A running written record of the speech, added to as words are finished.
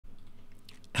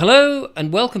Hello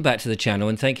and welcome back to the channel,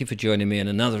 and thank you for joining me in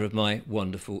another of my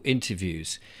wonderful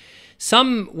interviews.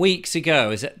 Some weeks ago I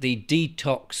was at the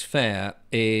Detox Fair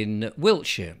in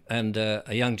Wiltshire, and a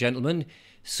young gentleman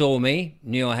saw me,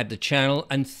 knew I had the channel,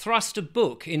 and thrust a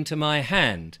book into my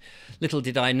hand. Little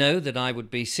did I know that I would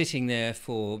be sitting there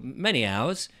for many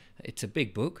hours. It's a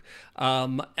big book,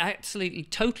 absolutely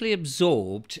totally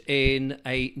absorbed in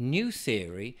a new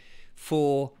theory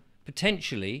for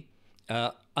potentially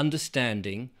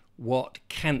understanding what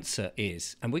cancer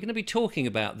is. And we're going to be talking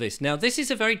about this. Now, this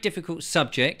is a very difficult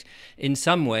subject in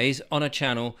some ways on a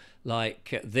channel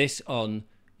like this on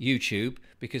YouTube,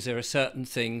 because there are certain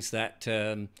things that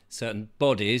certain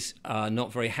bodies are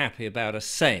not very happy about us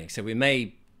saying. So we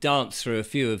may dance through a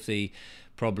few of the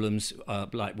problems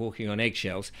like walking on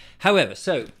eggshells. However,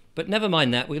 but never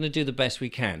mind that, we're going to do the best we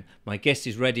can. My guest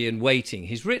is ready and waiting.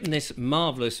 He's written this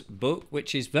marvellous book,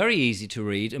 which is very easy to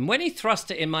read. And when he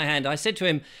thrust it in my hand, I said to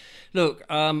him, look,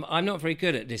 I'm not very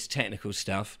good at this technical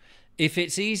stuff. If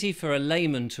it's easy for a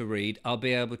layman to read, I'll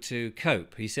be able to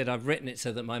cope. He said, I've written it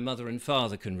so that my mother and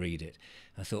father can read it.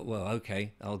 I thought, well,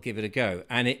 okay, I'll give it a go.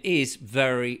 And it is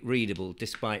very readable,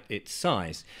 despite its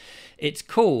size. It's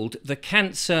called The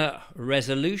Cancer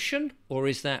Resolution, or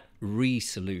is that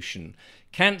Resolution?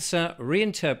 Cancer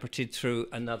Reinterpreted Through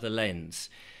Another Lens.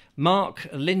 Mark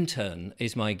Lintern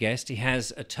is my guest. He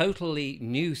has a totally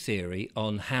new theory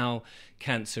on how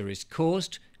cancer is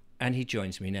caused, and he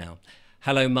joins me now.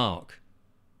 Hello, Mark.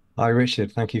 Hi,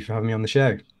 Richard. Thank you for having me on the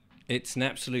show. It's an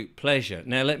absolute pleasure.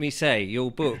 Now, let me say,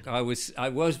 your book, I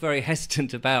was very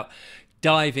hesitant about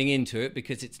diving into it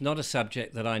because it's not a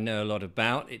subject that I know a lot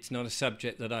about. It's not a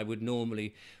subject that I would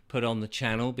normally put on the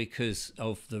channel because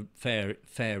of the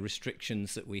fair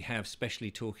restrictions that we have, especially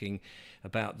talking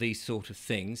about these sort of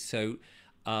things. So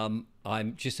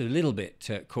I'm just a little bit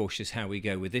cautious how we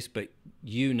go with this, but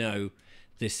you know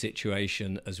this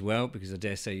situation as well, because I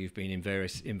dare say you've been in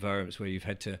various environments where you've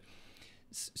had to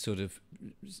sort of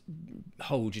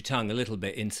hold your tongue a little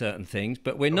bit in certain things.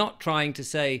 But we're not trying to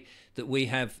say that we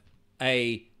have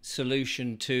a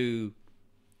solution to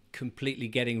completely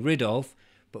getting rid of,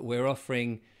 but we're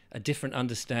offering a different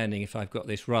understanding, if I've got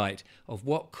this right, of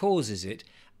what causes it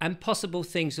and possible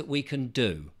things that we can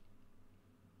do.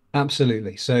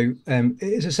 Absolutely. So it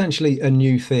is essentially a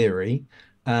new theory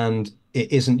and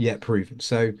it isn't yet proven.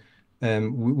 So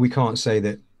we can't say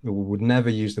that we would never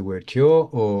use the word cure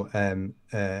or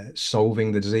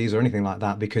solving the disease or anything like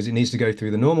that, because it needs to go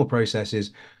through the normal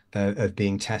processes of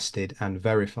being tested and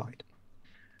verified.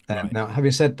 Right. Now,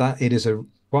 having said that, it is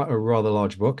quite a rather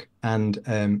large book, and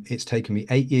it's taken me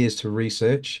 8 years to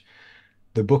research.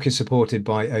 The book is supported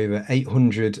by over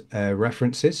 800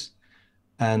 references.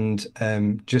 And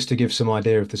just to give some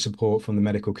idea of the support from the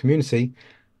medical community,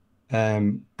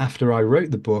 after I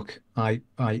wrote the book, I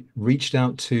reached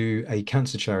out to a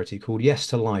cancer charity called Yes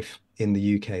to Life in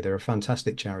the UK. They're a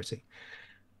fantastic charity.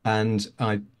 And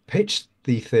I pitched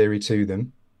the theory to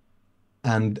them,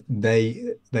 and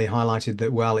they highlighted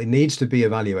that, well, it needs to be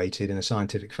evaluated in a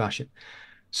scientific fashion.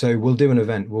 So we'll do an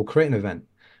event, we'll create an event.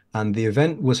 And the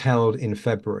event was held in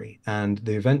February, and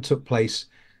the event took place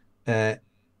uh,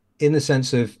 in the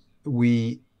sense of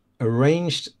we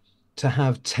arranged to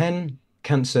have 10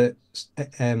 cancer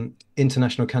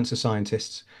international cancer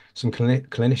scientists, some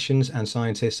clinicians and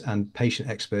scientists and patient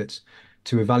experts,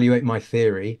 to evaluate my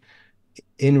theory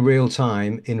in real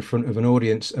time in front of an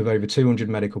audience of over 200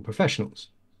 medical professionals.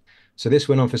 So this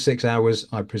went on for 6 hours.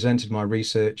 I presented my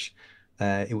research.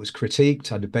 It was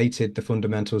critiqued. I debated the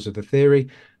fundamentals of the theory.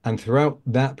 And throughout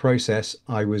that process,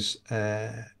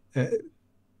 the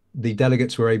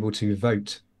delegates were able to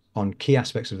vote on key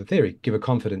aspects of the theory, give a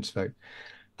confidence vote.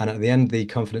 And at the end, the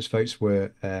confidence votes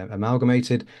were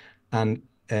amalgamated, and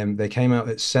they came out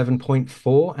at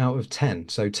 7.4 out of 10.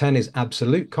 So 10 is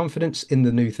absolute confidence in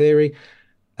the new theory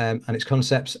and its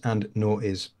concepts, and 0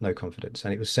 is no confidence.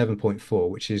 And it was 7.4,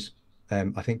 which is,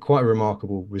 I think, quite a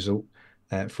remarkable result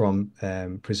from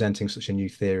presenting such a new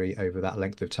theory over that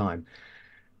length of time.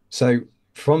 So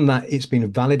from that, it's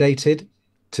been validated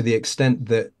to the extent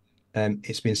that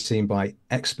it's been seen by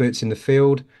experts in the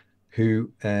field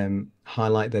who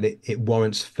highlight that it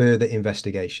warrants further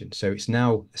investigation. So it's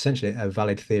now essentially a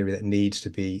valid theory that needs to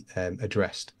be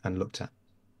addressed and looked at.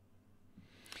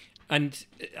 And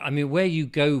I mean, where you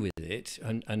go with it,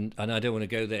 and I don't want to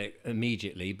go there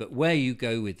immediately, but where you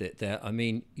go with it there, I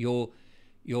mean, you're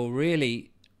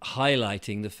really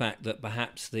highlighting the fact that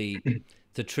perhaps the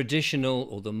traditional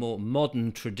or the more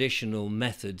modern traditional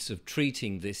methods of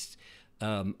treating this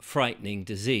frightening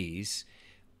disease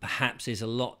perhaps is a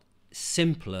lot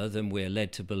simpler than we're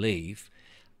led to believe,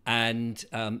 and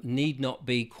need not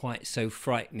be quite so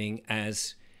frightening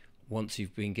as, once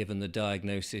you've been given the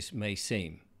diagnosis, may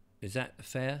seem. Is that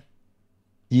fair?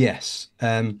 Yes.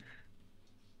 In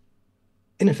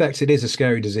effect, it is a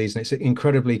scary disease and it's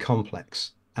incredibly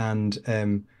complex. And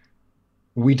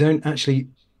we don't actually,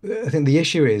 I think the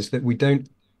issue is that we don't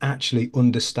actually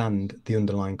understand the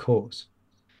underlying cause.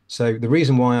 So the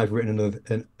reason why I've written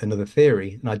another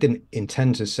theory, and I didn't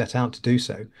intend to set out to do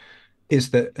so,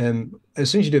 is that as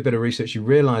soon as you do a bit of research, you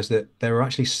realize that there are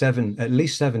actually at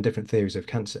least seven different theories of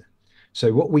cancer.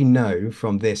 So what we know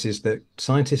from this is that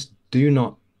scientists do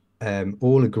not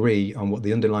all agree on what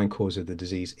the underlying cause of the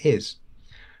disease is.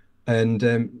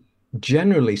 And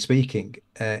generally speaking,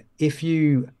 if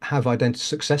you have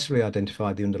successfully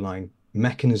identified the underlying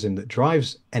mechanism that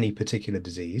drives any particular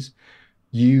disease,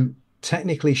 you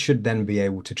technically should then be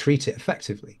able to treat it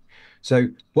effectively. So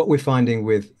what we're finding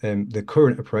with the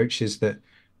current approach is that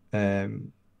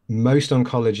um, most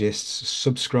oncologists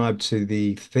subscribe to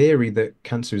the theory that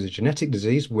cancer is a genetic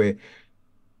disease. We're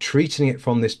treating it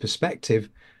from this perspective.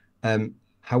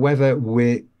 However,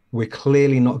 we're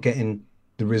clearly not getting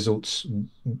the results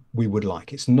we would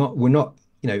like. We're not,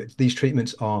 these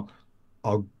treatments are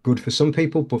good for some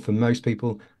people, but for most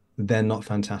people, they're not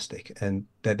fantastic, and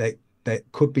there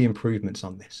could be improvements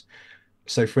on this.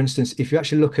 So, for instance, if you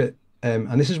actually look at,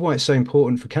 and this is why it's so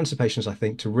important for cancer patients, I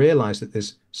think, to realize that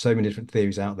there's so many different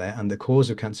theories out there and the cause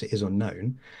of cancer is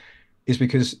unknown, is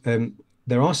because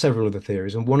there are several other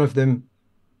theories, and one of them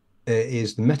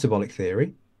is the metabolic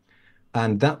theory,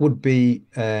 and that would be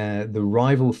the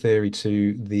rival theory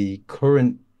to the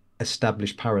current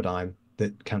established paradigm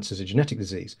that cancer is a genetic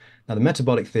disease. Now, the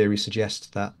metabolic theory suggests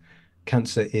that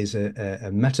cancer is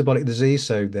a metabolic disease,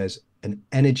 so there's an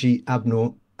energy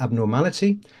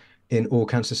abnormality in all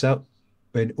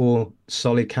in all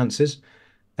solid cancers,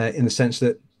 in the sense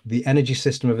that the energy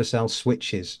system of a cell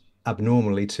switches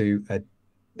abnormally to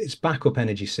its backup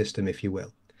energy system, if you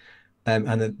will,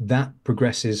 and that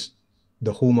progresses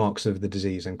the hallmarks of the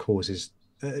disease and causes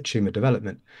tumor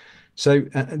development. So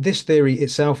this theory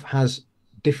itself has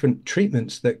different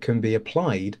treatments that can be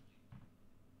applied.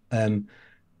 Um,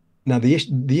 Now,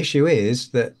 the issue is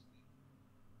that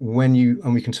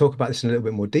and we can talk about this in a little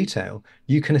bit more detail,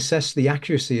 you can assess the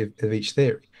accuracy of each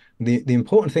theory. The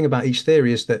important thing about each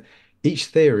theory is that each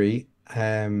theory,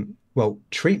 well,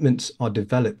 treatments are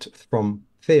developed from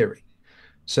theory.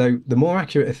 So the more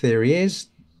accurate a theory is,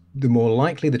 the more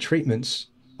likely the treatments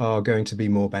are going to be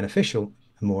more beneficial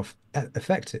and more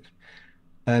effective.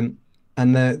 Um,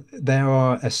 and there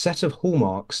are a set of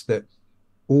hallmarks that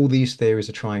all these theories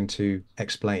are trying to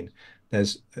explain.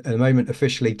 There's at the moment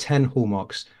officially 10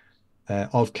 hallmarks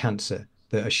of cancer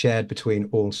that are shared between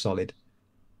all solid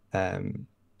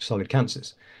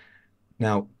cancers.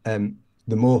 Now,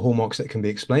 the more hallmarks that can be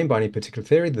explained by any particular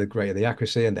theory, the greater the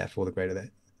accuracy, and therefore the greater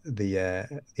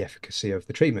the efficacy of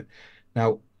the treatment.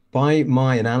 Now, by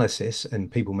my analysis,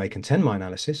 and people may contend my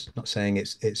analysis, not saying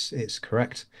it's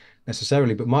correct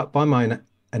necessarily, but by my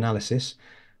analysis,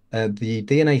 the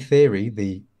DNA theory,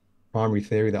 the primary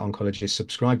theory that oncologists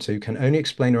subscribe to, can only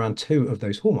explain around two of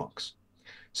those hallmarks.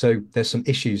 So there's some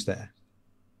issues there.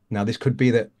 Now, this could be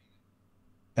that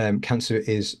cancer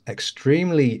is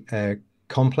extremely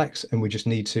complex, and we just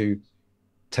need to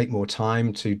take more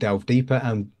time to delve deeper,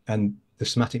 and the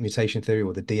somatic mutation theory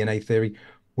or the DNA theory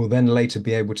will then later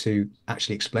be able to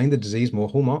actually explain the disease, more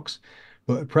hallmarks.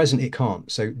 But at present, it can't.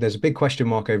 So there's a big question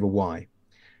mark over why.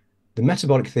 The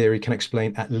metabolic theory can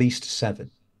explain at least seven.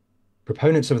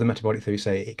 Proponents of the metabolic theory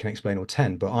say it can explain all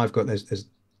 10, but there's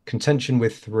contention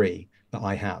with three that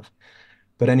I have.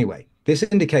 But anyway, this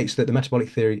indicates that the metabolic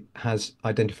theory has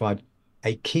identified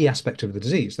a key aspect of the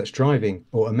disease that's driving,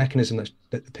 or a mechanism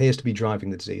that appears to be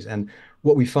driving the disease. And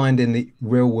what we find in the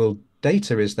real world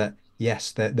data is that,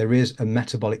 yes, there is a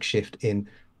metabolic shift in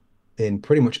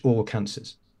pretty much all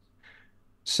cancers.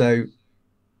 So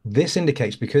this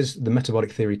indicates, because the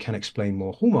metabolic theory can explain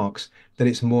more hallmarks, that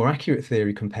it's a more accurate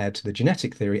theory compared to the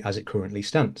genetic theory as it currently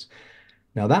stands.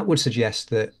 Now, that would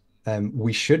suggest that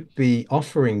we should be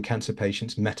offering cancer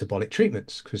patients metabolic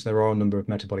treatments, because there are a number of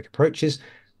metabolic approaches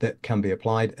that can be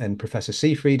applied. And Professor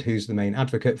Seyfried, who's the main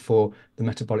advocate for the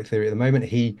metabolic theory at the moment,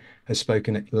 he has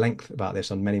spoken at length about this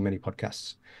on many, many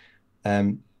podcasts.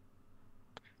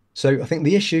 So I think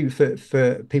the issue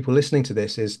for people listening to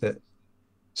this is that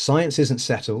science isn't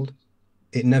settled.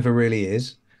 It never really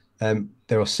is.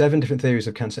 There are seven different theories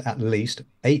of cancer, at least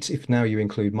eight, if now you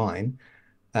include mine.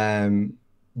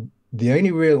 The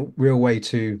only real way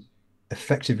to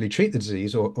effectively treat the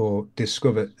disease, or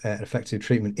discover effective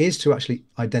treatment, is to actually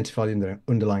identify the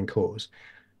underlying cause.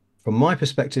 from my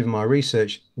perspective and my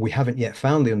research, we haven't yet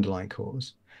found the underlying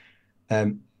cause.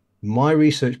 Um, my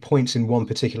research points in one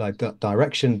particular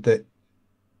direction that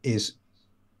is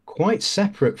quite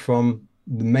separate from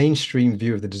the mainstream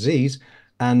view of the disease.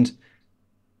 And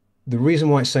the reason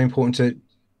why it's so important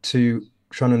to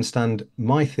try and understand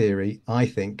my theory, I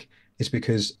think, is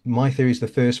because my theory is the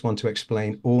first one to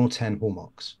explain all 10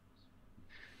 hallmarks.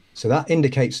 So that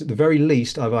indicates at the very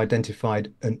least I've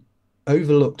identified an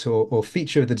overlooked or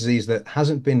feature of the disease that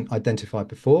hasn't been identified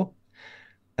before.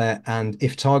 And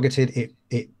if targeted,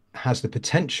 it has the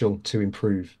potential to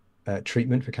improve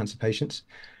treatment for cancer patients.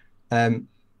 Um,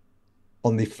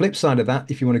 on the flip side of that,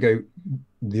 if you want to go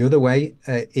the other way,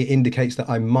 it indicates that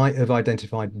I might have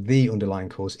identified the underlying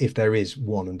cause if there is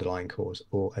one underlying cause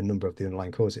or a number of the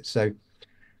underlying causes. So,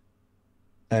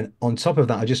 and on top of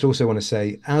that, I just also want to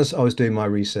say, as I was doing my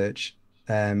research,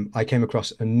 I came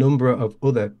across a number of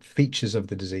other features of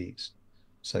the disease.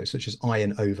 So, such as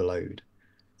iron overload.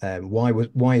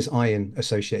 Why is iron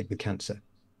associated with cancer?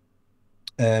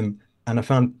 And I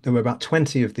found there were about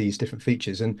 20 of these different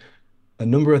features, and a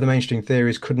number of the mainstream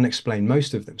theories couldn't explain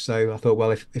most of them. So I thought,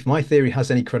 well, if my theory has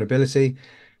any credibility,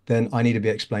 then I need to be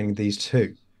explaining these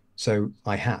too. So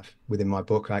I have within my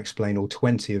book, I explain all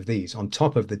 20 of these on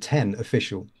top of the 10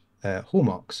 official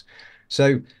hallmarks.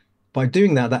 So by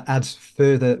doing that, that adds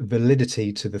further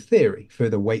validity to the theory,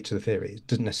 further weight to the theory. It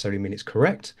doesn't necessarily mean it's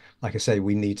correct. Like I say,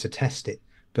 we need to test it.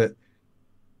 But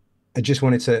I just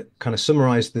wanted to kind of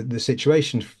summarize the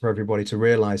situation for everybody to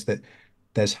realize that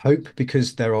there's hope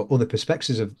because there are other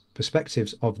perspectives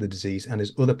of the disease, and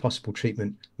there's other possible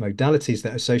treatment modalities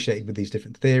that are associated with these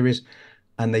different theories,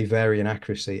 and they vary in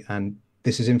accuracy. And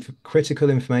this is critical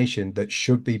information that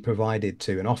should be provided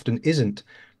to, and often isn't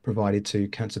provided to,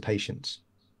 cancer patients.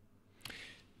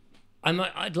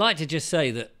 I'd like to just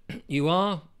say that you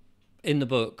are in the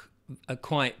book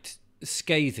quite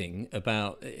scathing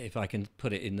about, if I can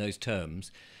put it in those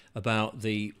terms, about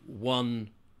the one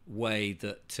way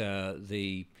that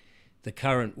the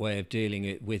current way of dealing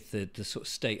it with the sort of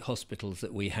state hospitals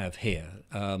that we have here,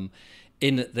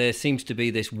 in that there seems to be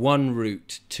this one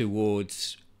route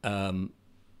towards a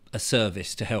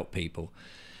service to help people,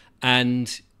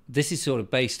 and this is sort of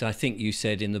based, I think you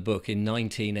said in the book, in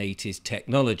 1980s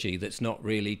technology that's not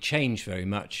really changed very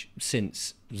much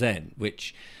since then,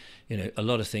 which, you know, a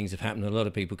lot of things have happened, a lot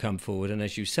of people come forward, and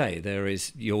as you say, there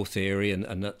is your theory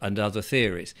and other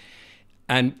theories.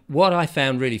 And what I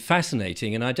found really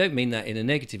fascinating, and I don't mean that in a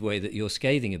negative way that you're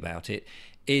scathing about it,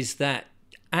 is that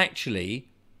actually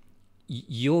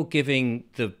you're giving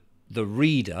the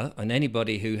reader and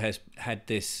anybody who has had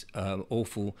this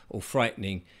awful or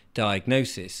frightening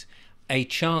diagnosis a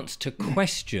chance to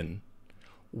question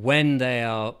when they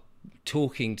are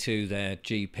talking to their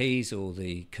GPs or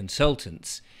the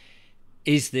consultants,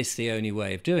 is this the only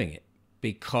way of doing it?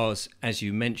 Because, as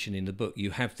you mentioned in the book,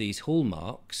 you have these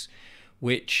hallmarks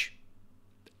which,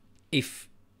 if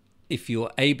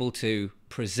you're able to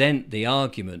present the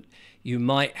argument, you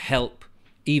might help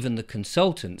even the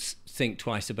consultants think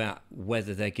twice about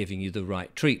whether they're giving you the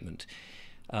right treatment,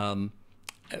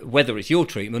 whether it's your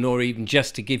treatment or even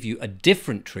just to give you a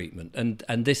different treatment.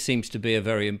 And this seems to be a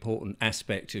very important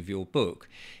aspect of your book,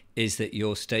 is that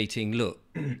you're stating, look,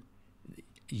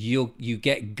 you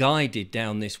get guided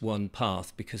down this one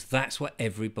path because that's what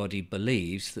everybody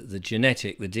believes, that the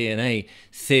DNA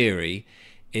theory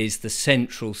is the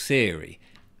central theory.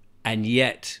 And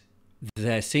yet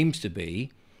there seems to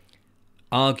be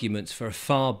arguments for a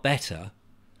far better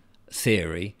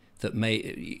theory that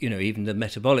may, you know, even the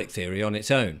metabolic theory on its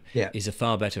own is a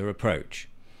far better approach.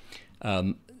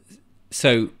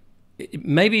 So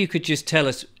maybe you could just tell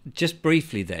us just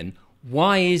briefly then,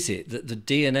 why is it that the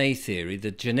DNA theory,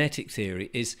 the genetic theory,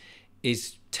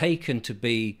 is taken to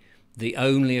be the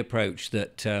only approach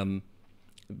that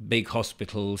big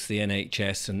hospitals, the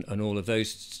NHS, and all of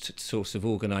those sorts of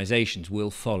organisations will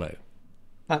follow?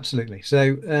 Absolutely.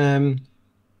 So,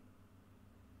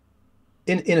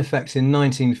 in effect, in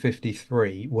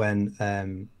 1953, when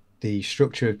the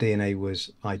structure of DNA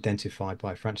was identified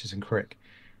by Francis and Crick,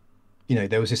 you know,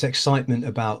 there was this excitement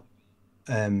about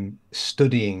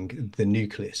studying the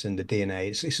nucleus and the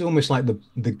DNA. It's almost like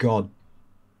the God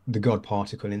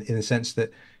particle in the sense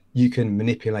that you can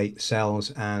manipulate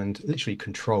cells and literally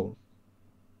control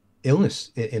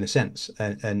illness in a sense,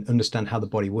 and understand how the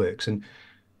body works. And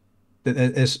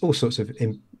there's all sorts of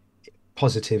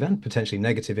positive and potentially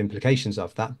negative implications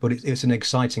of that, but it's an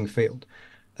exciting field.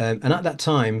 And at that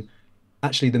time,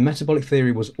 actually, the metabolic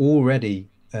theory was already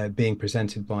being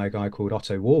presented by a guy called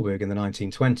Otto Warburg in the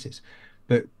 1920s.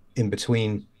 But in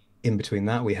between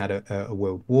that, we had a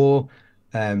world war.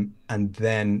 And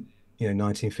then,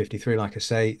 1953, like I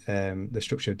say, the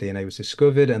structure of DNA was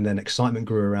discovered, and then excitement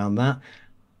grew around that.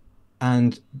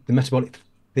 And the metabolic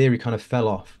theory kind of fell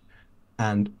off.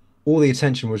 And all the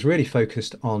attention was really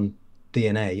focused on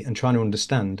DNA and trying to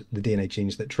understand the DNA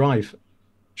genes that drive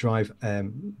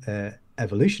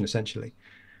evolution, essentially.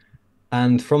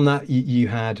 And from that, you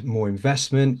had more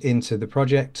investment into the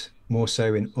project, more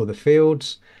so in other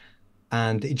fields,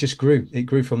 and it just grew. It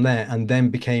grew from there, and then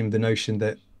became the notion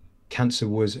that cancer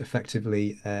was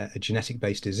effectively a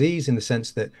genetic-based disease in the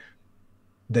sense that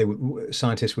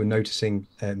scientists were noticing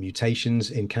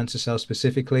mutations in cancer cells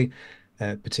specifically,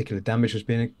 particular damage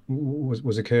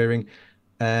was occurring,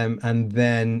 and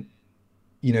then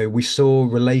we saw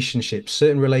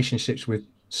certain relationships with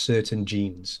certain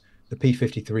genes. The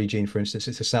P53 gene, for instance,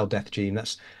 it's a cell death gene.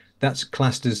 That's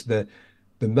classed as the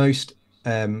most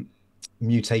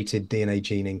mutated DNA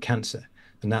gene in cancer.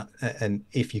 And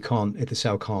if the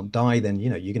cell can't die, then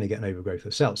you're going to get an overgrowth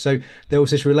of cells. So there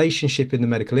was this relationship in the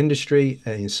medical industry,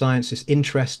 in science, this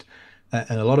interest,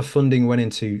 and a lot of funding went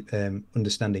into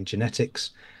understanding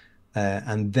genetics.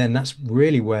 And then that's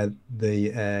really where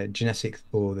the genetic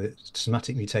or the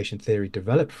somatic mutation theory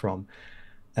developed from.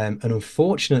 And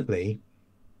unfortunately,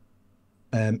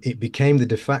 it became the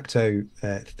de facto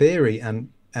theory,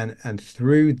 and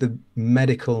through the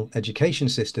medical education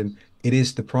system, it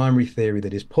is the primary theory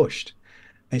that is pushed.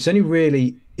 And it's only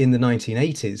really in the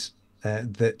 1980s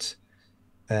that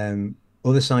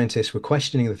other scientists were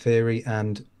questioning the theory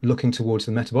and looking towards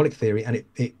the metabolic theory, and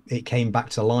it came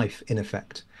back to life in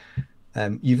effect.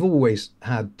 You've always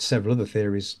had several other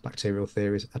theories, bacterial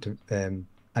theories,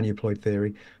 aneuploid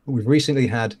theory, but we've recently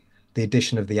had the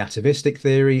addition of the atavistic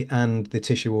theory and the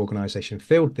tissue organization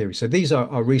field theory. So these are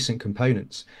our recent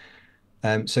components.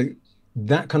 So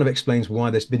that kind of explains why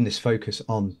there's been this focus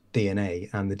on DNA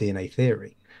and the DNA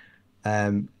theory.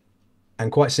 And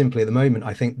quite simply, at the moment,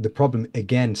 I think the problem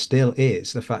again still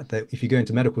is the fact that if you go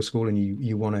into medical school and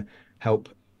you want to help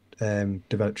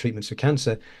develop treatments for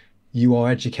cancer, you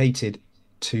are educated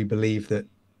to believe that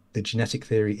the genetic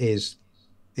theory is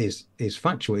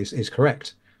factual, is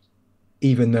correct,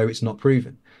 even though it's not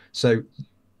proven. So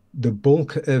the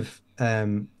bulk of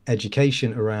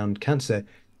education around cancer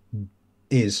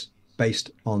is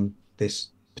based on this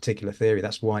particular theory.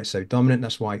 That's why it's so dominant.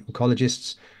 That's why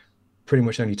oncologists pretty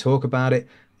much only talk about it,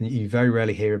 and you very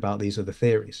rarely hear about these other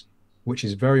theories, which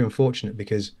is very unfortunate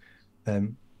because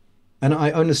and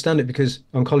I understand it because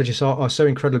oncologists are so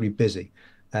incredibly busy.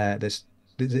 This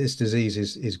disease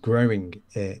is growing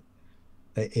in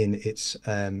its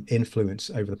influence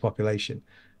over the population.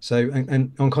 So,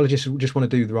 and oncologists just want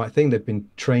to do the right thing. They've been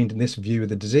trained in this view of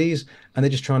the disease, and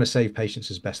they're just trying to save patients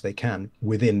as best they can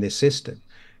within this system.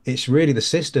 It's really the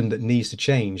system that needs to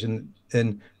change,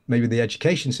 and maybe the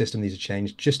education system needs to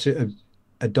change just to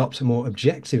adopt a more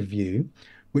objective view,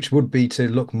 which would be to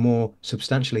look more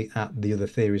substantially at the other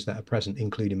theories that are present,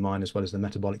 including mine, as well as the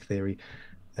metabolic theory,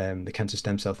 the cancer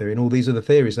stem cell theory, and all these other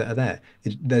theories that are there.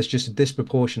 There's just a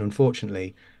disproportion,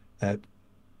 unfortunately,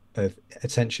 of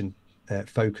attention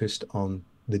focused on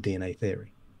the DNA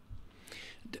theory.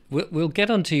 We'll get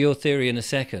onto your theory in a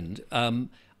second.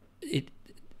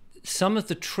 Some of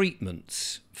the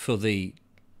treatments for the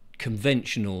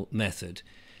conventional method,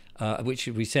 which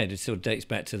we said it sort of dates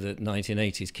back to the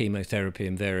 1980s, chemotherapy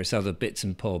and various other bits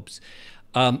and bobs.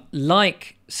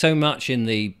 Like so much in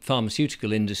the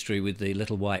pharmaceutical industry with the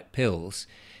little white pills,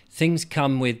 things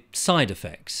come with side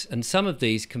effects, and some of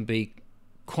these can be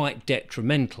quite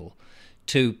detrimental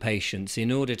to patients.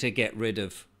 In order to get rid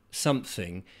of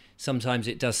something, sometimes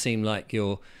it does seem like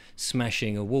you're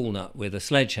smashing a walnut with a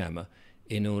sledgehammer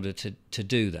in order to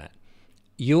do that.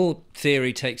 Your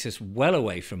theory takes us well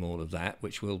away from all of that,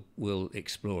 which we'll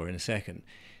explore in a second.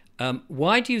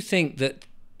 Why do you think that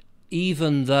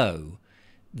even though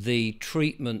the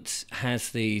treatment has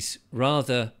these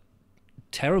rather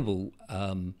terrible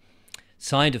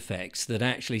side effects, that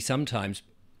actually sometimes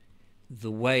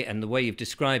the way you've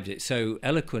described it so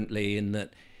eloquently, in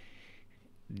that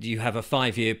you have a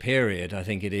 5-year period, I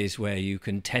think it is, where you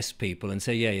can test people and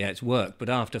say, yeah, it's worked. But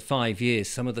after 5 years,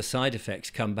 some of the side effects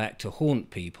come back to haunt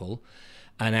people,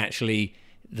 and actually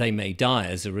they may die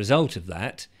as a result of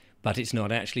that, but it's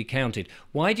not actually counted.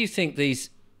 Why do you think this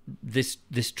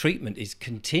treatment is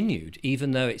continued,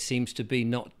 even though it seems to be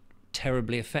not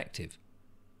terribly effective?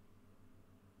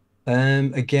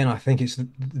 Again, I think it's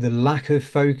the lack of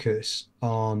focus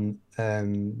on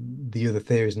the other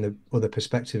theories and the other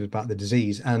perspective about the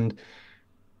disease. And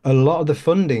a lot of the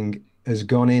funding has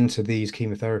gone into these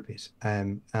chemotherapies.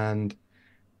 And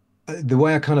the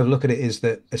way I kind of look at it is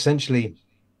that essentially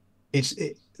it's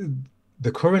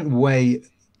the current way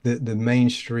that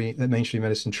mainstream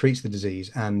medicine treats the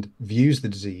disease and views the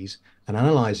disease and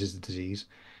analyzes the disease,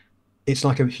 it's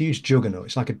like a huge juggernaut.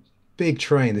 It's like a big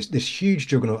train, this huge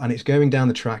juggernaut, and it's going down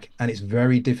the track, and it's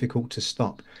very difficult to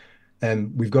stop.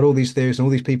 We've got all these theories and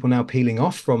all these people now peeling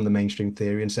off from the mainstream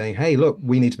theory and saying, hey, look,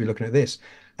 we need to be looking at this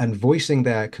and voicing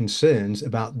their concerns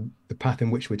about the path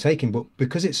in which we're taking. But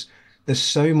because there's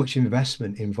so much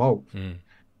investment involved, Mm.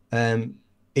 um,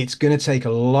 it's going to take a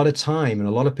lot of time and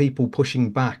a lot of people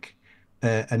pushing back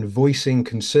and voicing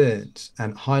concerns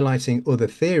and highlighting other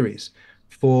theories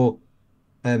for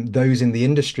those in the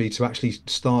industry to actually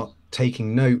start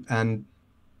taking note and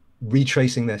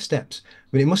retracing their steps. I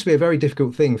mean, it must be a very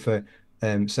difficult thing for,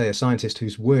 say, a scientist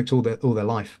who's worked all their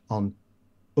life on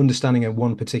understanding a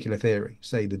one particular theory,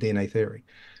 say the DNA theory,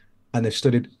 and they've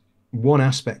studied one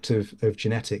aspect of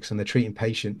genetics and they're treating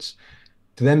patients,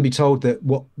 to then be told that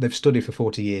what they've studied for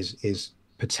 40 years is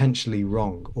potentially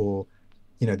wrong, or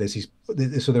there's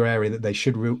this other area that they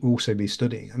should also be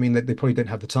studying. I mean, they probably don't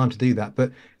have the time to do that,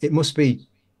 but it must be,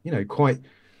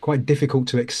 quite difficult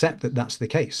to accept that that's the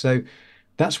case. So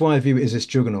that's why I view it as this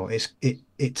juggernaut.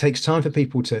 It takes time for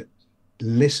people to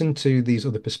listen to these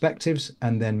other perspectives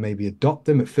and then maybe adopt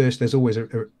them. At first, there's always a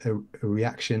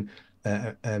reaction,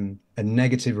 a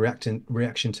negative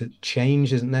reaction to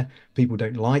change, isn't there? People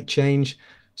don't like change.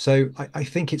 So I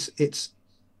think it's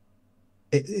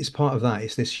part of that.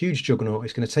 It's this huge juggernaut.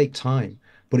 It's going to take time,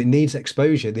 but it needs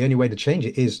exposure. The only way to change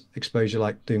it is exposure,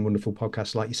 like doing wonderful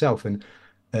podcasts like yourself and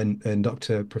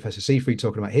Dr. Professor Seafried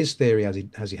talking about his theory as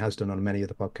he has done on many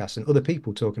other podcasts, and other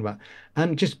people talking about,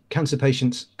 and just cancer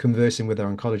patients conversing with their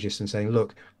oncologists and saying,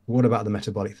 look, what about the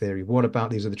metabolic theory? What about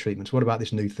these other treatments? What about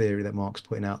this new theory that Mark's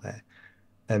putting out there?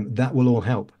 That will all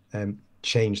help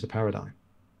change the paradigm.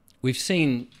 We've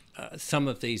seen some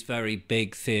of these very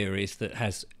big theories that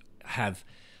have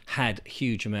had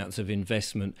huge amounts of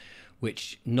investment,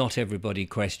 which not everybody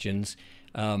questions.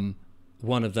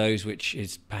 One of those, which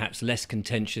is perhaps less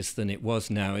contentious than it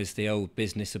was now, is the old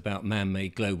business about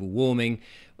man-made global warming,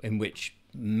 in which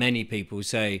many people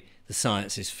say the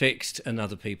science is fixed and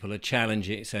other people are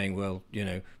challenging it, saying, well,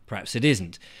 perhaps it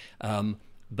isn't.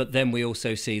 But then we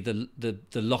also see the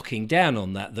locking down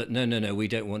on that no, we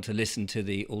don't want to listen to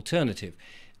the alternative.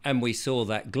 And we saw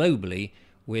that globally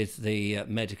with the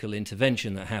medical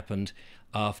intervention that happened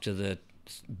after the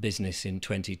business in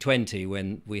 2020,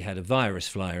 when we had a virus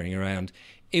flying around,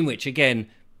 in which again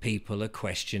people are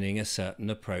questioning a certain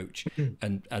approach,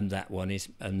 and that one is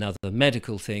another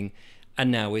medical thing.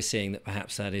 And now we're seeing that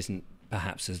perhaps that isn't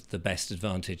perhaps as the best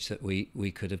advantage that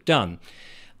we could have done.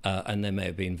 And there may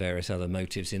have been various other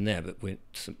motives in there, but we're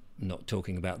not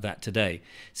talking about that today.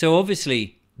 So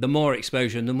obviously, the more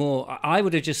exposure and the more, I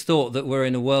would have just thought that we're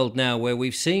in a world now where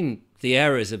we've seen the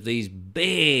errors of these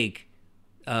big,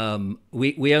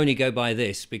 we only go by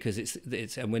this because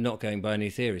it's and we're not going by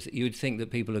any theories. You would think that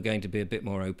people are going to be a bit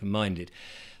more open-minded,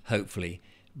 hopefully.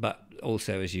 But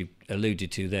also, as you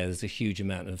alluded to there's a huge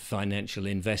amount of financial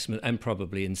investment and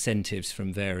probably incentives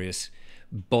from various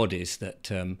bodies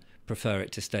that prefer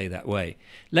it to stay that way.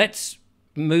 Let's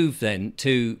move then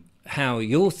to how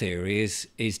your theory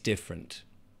is different.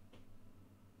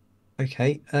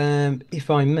 Okay, if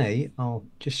I may, I'll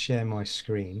just share my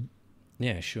screen.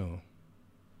 Yeah, sure.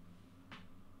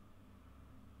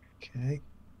 Okay.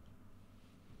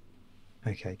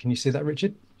 Okay, can you see that,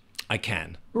 Richard? I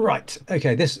can. Right.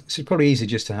 Okay, this is probably easy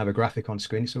just to have a graphic on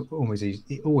screen. It's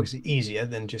always easier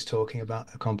than just talking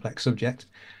about a complex subject.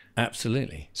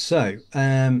 Absolutely. So,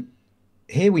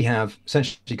 here we have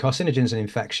essentially carcinogens and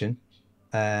infection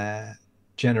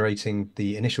generating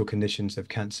the initial conditions of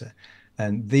cancer.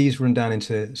 And these run down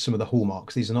into some of the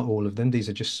hallmarks. These are not all of them. These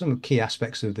are just some key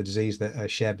aspects of the disease that are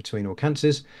shared between all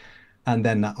cancers. And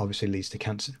then that obviously leads to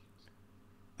cancer.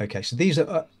 Okay, so these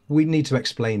are, we need to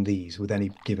explain these with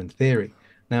any given theory.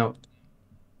 Now,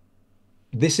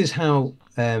 this is how,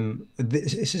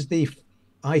 this is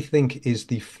I think, is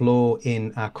the flaw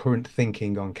in our current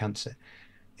thinking on cancer,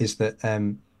 is that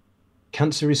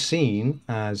cancer is seen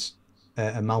as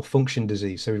a malfunction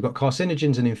disease. So we've got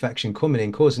carcinogens and infection coming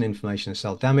in, causing inflammation and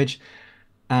cell damage.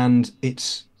 And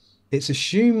it's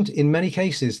assumed in many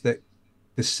cases that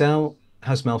the cell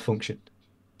has malfunctioned.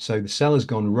 So the cell has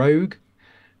gone rogue.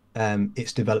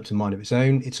 It's developed a mind of its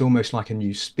own. It's almost like a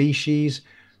new species.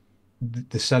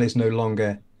 The cell is no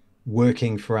longer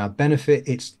working for our benefit.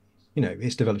 It's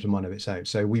developed a mind of its own.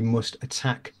 So we must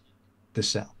attack the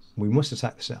cell. We must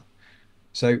attack the cell.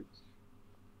 So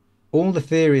all the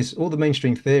theories, all the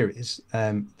mainstream theories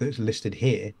that's listed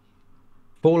here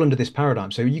fall under this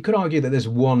paradigm. So you could argue that there's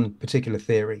one particular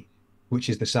theory which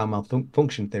is the cell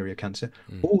malfunction theory of cancer.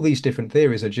 All these different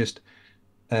theories are just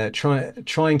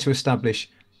trying to establish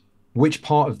which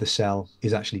part of the cell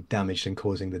is actually damaged and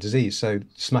causing the disease. So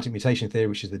somatic mutation theory,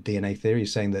 which is the DNA theory,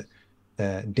 is saying that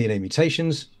DNA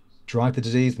mutations drive the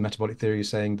disease. The metabolic theory is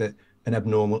saying that an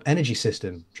abnormal energy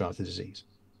system drives the disease.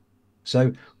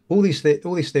 So all these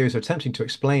theories are attempting to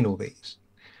explain all these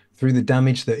through the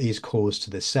damage that is caused to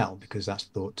the cell, because that's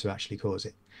thought to actually cause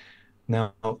it.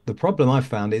 Now, the problem I've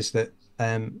found is that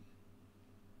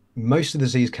most of the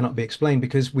disease cannot be explained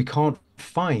because we can't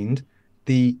find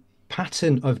the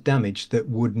pattern of damage that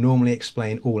would normally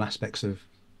explain all aspects of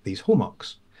these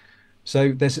hallmarks.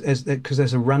 So there's because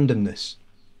there's a randomness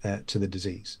to the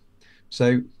disease.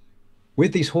 So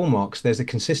with these hallmarks, there's a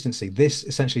consistency. This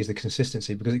essentially is the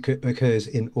consistency because it occurs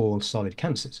in all solid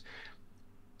cancers.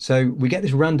 So we get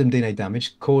this random DNA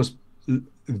damage caused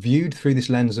viewed through this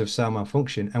lens of cell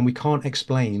malfunction, and we can't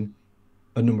explain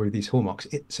a number of these hallmarks.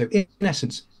 So in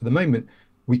essence, at the moment,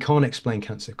 we can't explain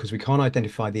cancer because we can't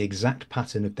identify the exact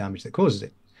pattern of damage that causes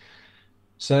it.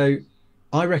 So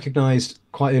I recognized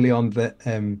quite early on that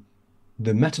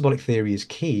the metabolic theory is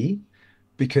key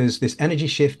because this energy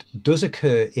shift does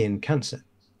occur in cancer,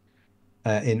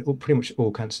 in pretty much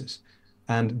all cancers.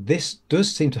 And this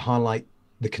does seem to highlight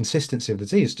the consistency of the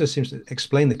disease, it does seem to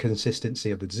explain the consistency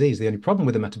of the disease. The only problem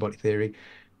with the metabolic theory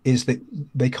is that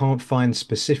they can't find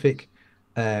specific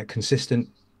consistent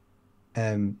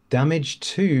damage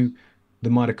to the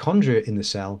mitochondria in the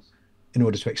cell in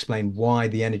order to explain why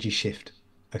the energy shift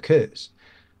occurs.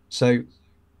 So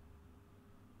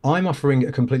I'm offering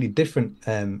a completely different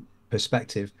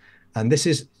perspective, and this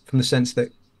is from the sense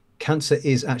that cancer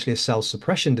is actually a cell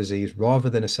suppression disease rather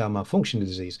than a cell malfunction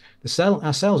disease.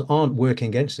 Our cells aren't working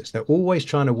against us. They're always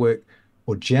trying to work,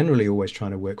 or generally always trying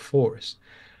to work for us.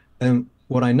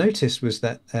 What I noticed was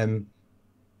that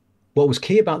what was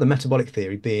key about the metabolic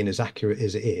theory being as accurate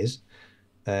as it is,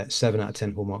 7 out of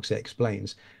 10 hallmarks it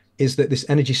explains, is that this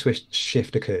energy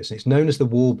shift occurs, and it's known as the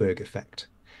Warburg effect.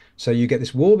 So you get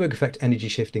this Warburg effect energy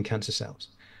shift in cancer cells.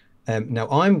 Now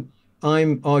I'm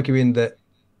arguing that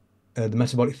the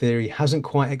metabolic theory hasn't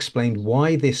quite explained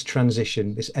why this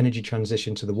transition, this energy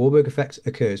transition to the Warburg effect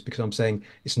occurs, because I'm saying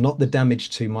it's not the damage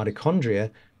to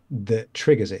mitochondria that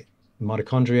triggers it.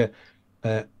 Mitochondria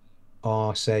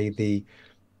are, say, the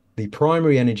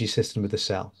primary energy system of the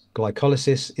cell.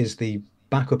 Glycolysis is the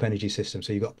backup energy system.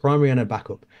 So you've got primary and a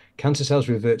backup. Cancer cells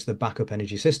revert to the backup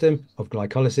energy system of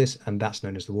glycolysis, and that's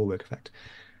known as the Warburg effect.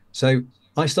 So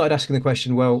I started asking the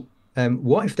question, well,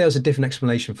 what if there was a different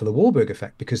explanation for the Warburg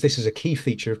effect? Because this is a key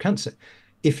feature of cancer.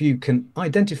 If you can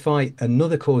identify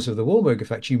another cause of the Warburg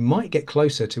effect, you might get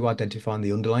closer to identifying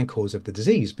the underlying cause of the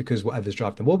disease, because whatever's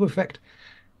driving the Warburg effect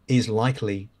is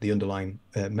likely the underlying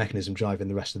mechanism driving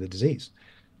the rest of the disease.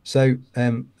 So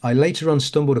I later on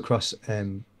stumbled across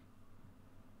a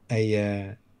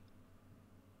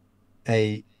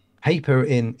paper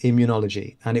in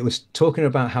immunology, and it was talking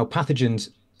about how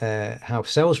pathogens, how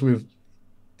cells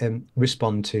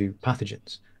respond to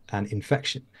pathogens and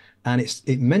infection. And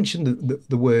it mentioned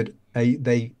the word,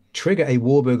 they trigger a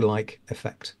Warburg-like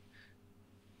effect.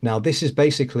 Now, this is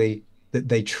basically that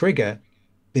they trigger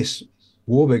this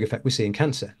Warburg effect we see in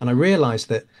cancer. And I realized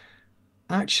that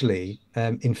actually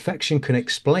infection can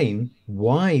explain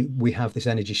why we have this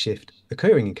energy shift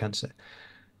occurring in cancer.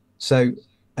 So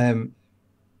the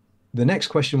next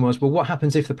question was, well, what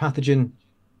happens if the pathogen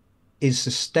is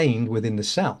sustained within the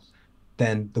cell?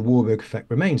 Then the Warburg effect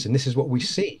remains. And this is what we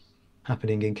see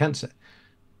happening in cancer.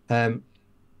 And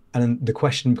the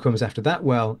question becomes after that,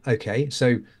 well, okay,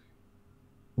 so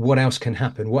what else can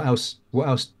happen? What else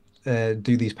do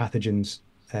these pathogens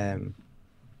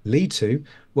lead to?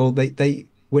 Well, they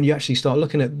when you actually start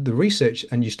looking at the research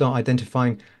and you start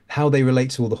identifying how they relate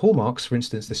to all the hallmarks, for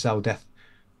instance, the cell death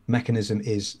mechanism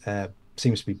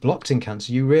seems to be blocked in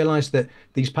cancer, you realize that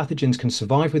these pathogens can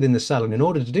survive within the cell, and in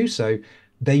order to do so,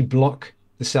 they block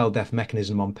the cell death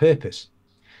mechanism on purpose.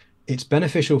 It's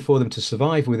beneficial for them to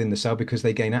survive within the cell because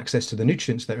they gain access to the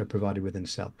nutrients that are provided within the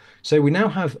cell. So we now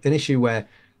have an issue where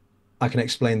I can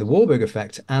explain the Warburg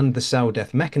effect and the cell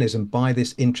death mechanism by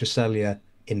this intracellular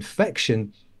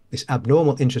infection, this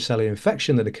abnormal intracellular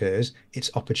infection that occurs.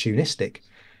 It's opportunistic,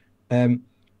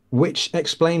 which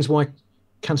explains why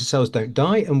cancer cells don't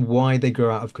die and why they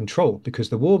grow out of control, because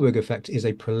the Warburg effect is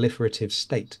a proliferative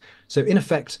state. So in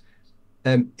effect,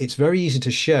 it's very easy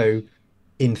to show,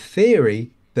 in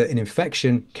theory, that an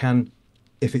infection can,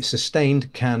 if it's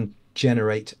sustained, can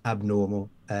generate abnormal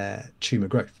tumor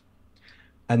growth.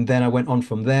 And then I went on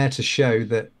from there to show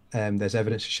that there's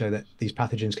evidence to show that these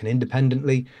pathogens can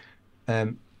independently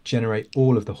generate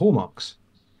all of the hallmarks.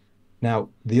 Now,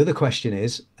 the other question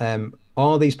is,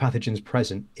 are these pathogens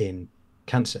present in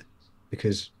cancer?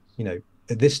 Because,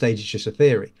 at this stage, it's just a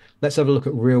theory. Let's have a look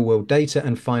at real world data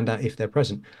and find out if they're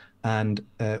present. And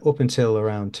up until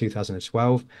around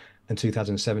 2012 and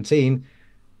 2017,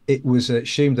 it was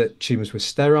assumed that tumors were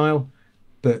sterile,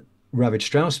 but Ravid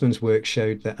Straussman's work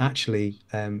showed that actually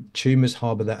tumors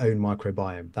harbor their own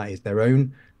microbiome. That is their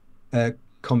own uh,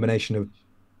 combination of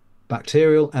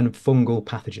bacterial and fungal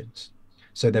pathogens.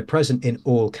 So they're present in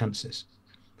all cancers.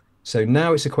 So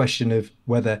now it's a question of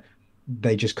whether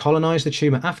they just colonize the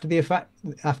tumor after the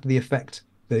effect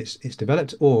that it's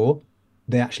developed, or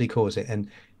they actually cause it. And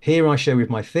here I show with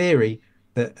my theory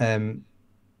that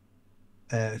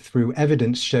through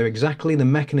evidence show exactly the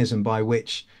mechanism by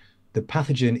which the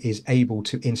pathogen is able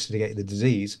to instigate the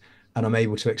disease. And I'm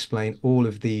able to explain all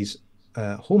of these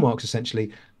hallmarks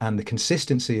essentially and the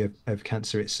consistency of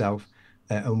cancer itself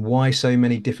and why so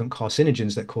many different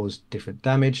carcinogens that cause different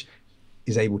damage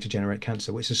is able to generate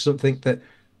cancer, which is something that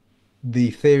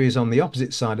the theories on the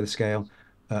opposite side of the scale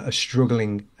are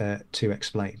struggling to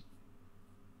explain.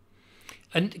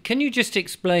 And can you just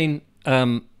explain,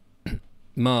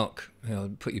 Mark,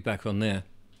 I'll put you back on there,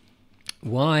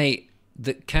 why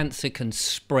the cancer can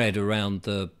spread around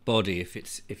the body if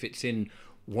it's in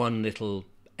one little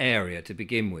area to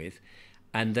begin with,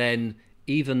 and then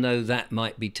even though that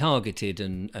might be targeted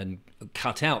and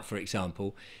cut out, for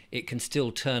example, it can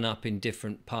still turn up in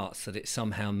different parts that it's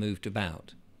somehow moved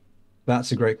about.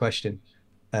 That's a great question.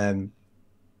 Um,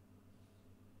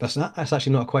 that's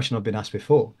actually not a question I've been asked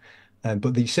before.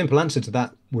 But the simple answer to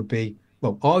that would be,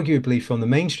 well, arguably from the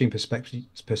mainstream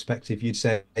perspective, you'd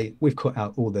say we've cut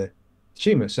out all the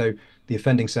tumor, so the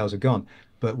offending cells are gone.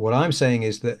 But what I'm saying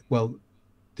is that, well,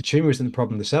 the tumor isn't the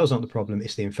problem, the cells aren't the problem,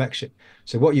 it's the infection.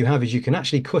 So what you have is you can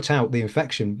actually cut out the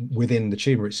infection within the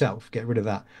tumor itself, get rid of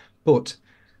that. But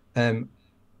um,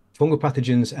 fungal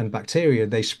pathogens and bacteria,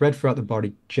 they spread throughout the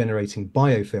body, generating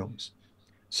biofilms.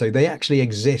 So they actually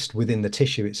exist within the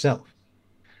tissue itself.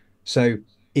 So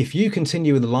if you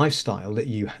continue with the lifestyle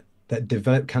that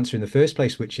developed cancer in the first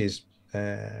place, which is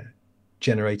uh,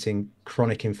 generating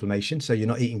chronic inflammation, so you're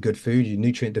not eating good food, you're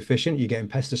nutrient deficient, you're getting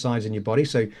pesticides in your body,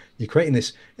 so you're creating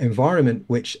this environment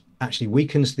which actually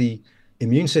weakens the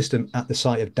immune system at the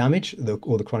site of damage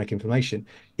or the chronic inflammation.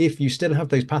 If you still have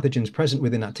those pathogens present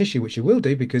within that tissue, which you will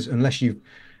do, because unless you've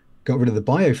got rid of the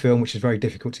biofilm, which is very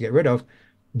difficult to get rid of,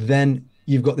 then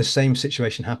you've got the same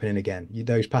situation happening again.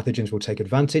 Those pathogens will take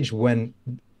advantage when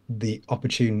the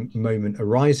opportune moment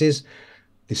arises.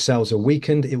 The cells are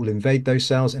weakened, it will invade those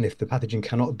cells. And if the pathogen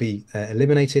cannot be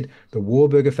eliminated, the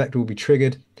Warburg effect will be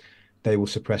triggered. They will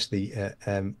suppress the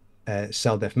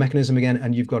cell death mechanism again,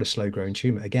 and you've got a slow growing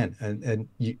tumor again.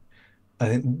 I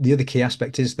think the other key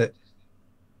aspect is that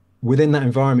within that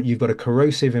environment, you've got a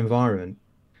corrosive environment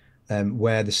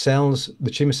where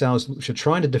the tumor cells, which are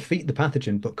trying to defeat the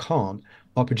pathogen but can't,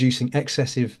 are producing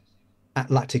excessive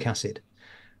lactic acid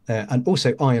and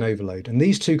also iron overload. And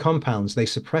these two compounds, they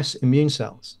suppress immune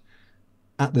cells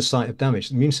at the site of damage.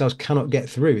 The immune cells cannot get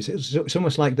through. It's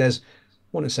almost like there's, I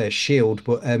want to say a shield,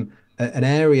 but an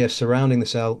area surrounding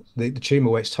the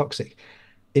tumor where it's toxic.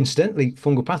 Incidentally,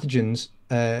 fungal pathogens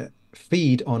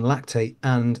feed on lactate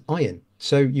and iron.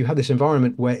 So you have this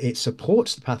environment where it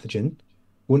supports the pathogen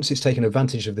once it's taken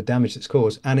advantage of the damage that's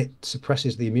caused, and it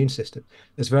suppresses the immune system.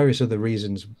 There's various other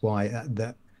reasons why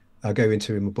that I go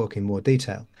into in my book in more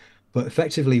detail, but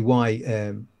effectively why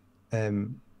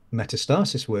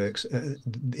metastasis works,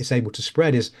 it's able to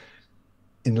spread is,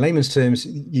 in layman's terms,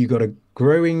 you've got a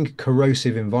growing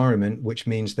corrosive environment, which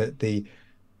means that the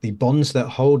bonds that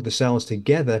hold the cells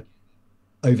together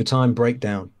over time break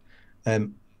down.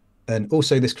 Um, and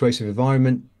also, this corrosive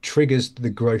environment triggers the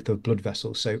growth of blood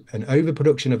vessels. So, an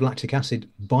overproduction of lactic acid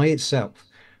by itself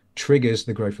triggers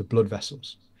the growth of blood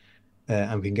vessels.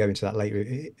 And we can go into that later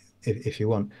if you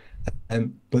want.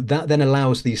 But that then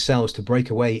allows these cells to break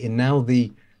away in now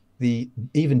the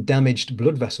even damaged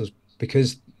blood vessels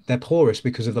because they're porous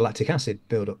because of the lactic acid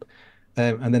buildup.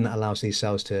 And then that allows these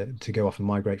cells to go off and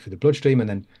migrate through the bloodstream, and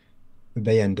then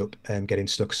they end up getting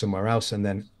stuck somewhere else and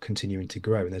then continuing to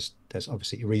grow. And there's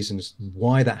obviously reasons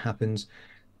why that happens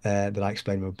that I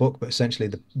explain in my book. But essentially,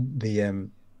 the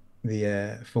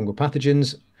fungal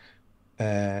pathogens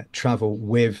travel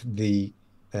with the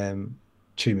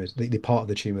tumors, the part of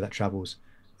the tumor that travels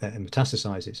and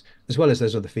metastasizes, as well as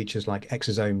there's other features like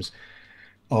exosomes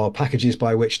are packages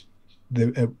by which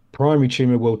the primary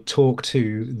tumor will talk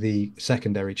to the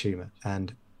secondary tumor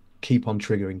and keep on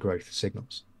triggering growth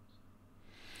signals.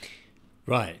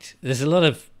 Right. There's a lot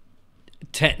of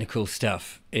technical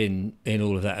stuff in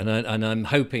all of that, and I'm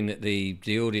hoping that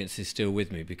the audience is still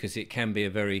with me, because it can be a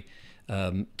very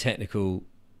technical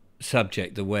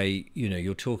subject. The way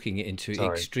you're talking it into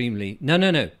Sorry. extremely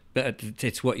no, but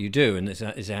it's what you do, and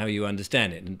it's how you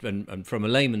understand it. And from a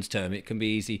layman's term, it can be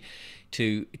easy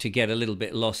to get a little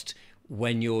bit lost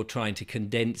when you're trying to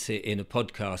condense it in a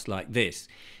podcast like this.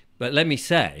 But let me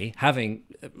say, having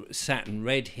sat and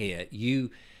read here,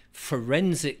 you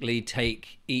forensically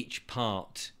take each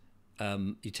part,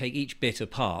 you take each bit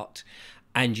apart,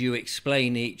 and you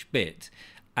explain each bit.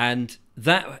 And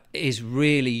that is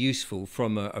really useful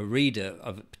from a reader,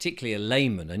 of particularly a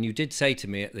layman. And you did say to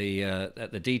me at the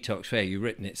detox fair, you've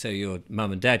written it so your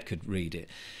mum and dad could read it.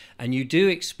 And you do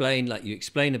explain, like you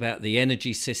explain about the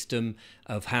energy system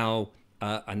of how,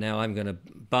 and now I'm going to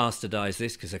bastardize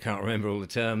this because I can't remember all the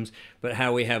terms, but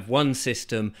how we have one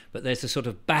system, but there's a sort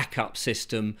of backup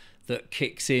system that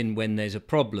kicks in when there's a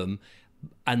problem.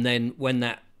 And then when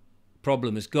that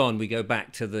problem is gone, we go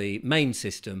back to the main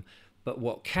system. But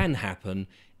what can happen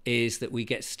is that we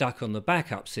get stuck on the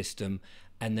backup system,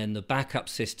 and then the backup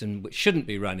system, which shouldn't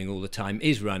be running all the time,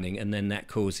 is running, and then that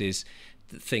causes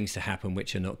things to happen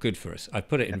which are not good for us. I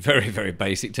put it in very, very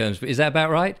basic terms, but is that about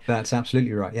right? That's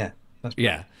absolutely right. Yeah, that's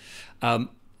Yeah.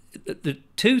 The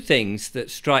two things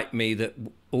that strike me that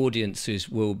audiences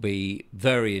will be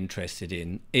very interested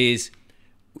in is,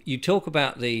 you talk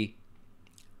about the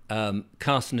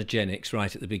carcinogenics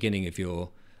right at the beginning of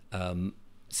your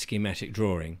schematic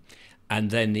drawing, and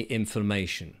then the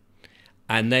inflammation,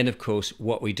 and then of course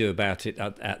what we do about it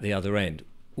at the other end.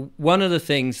 One of the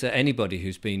things that anybody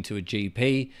who's been to a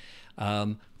GP,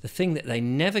 the thing that they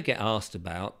never get asked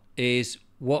about is,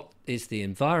 what is the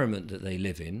environment that they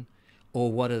live in,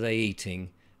 or what are they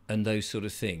eating, and those sort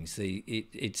of things.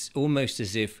 It's almost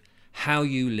as if how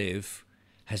you live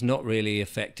has not really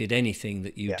affected anything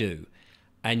that you do.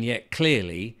 And yet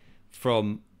clearly,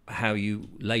 from how you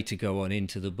later go on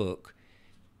into the book,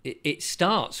 it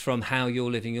starts from how you're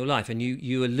living your life. And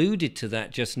you alluded to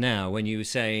that just now when you were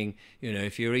saying,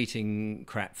 if you're eating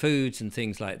crap foods and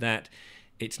things like that,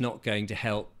 it's not going to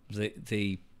help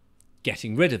the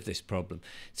getting rid of this problem.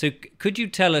 So could you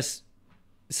tell us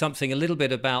something a little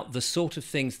bit about the sort of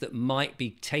things that might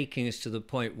be taking us to the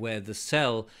point where the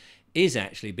cell is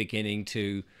actually beginning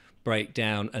to break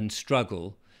down and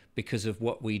struggle because of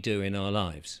what we do in our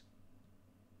lives?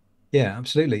 Yeah,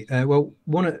 absolutely. Well,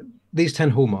 one of these 10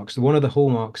 hallmarks, one of the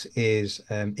hallmarks is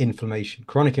inflammation,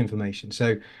 chronic inflammation.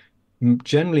 So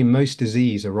generally, most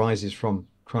disease arises from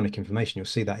chronic inflammation. You'll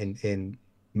see that in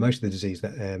most of the disease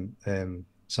that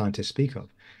scientists speak of.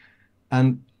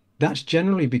 And that's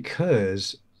generally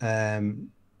because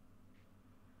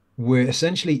we're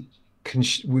essentially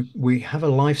we have a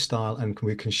lifestyle, and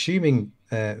we're consuming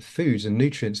foods and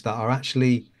nutrients that are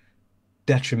actually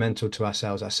detrimental to our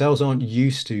cells. Our cells aren't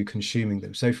used to consuming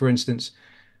them. So, for instance,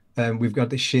 we've got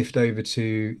this shift over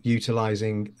to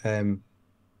utilizing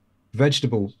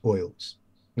vegetable oils.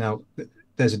 Now,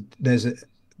 there's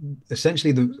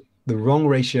essentially the wrong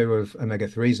ratio of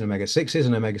omega-3s and omega-6s,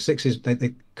 and omega-6s,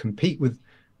 they compete with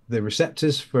the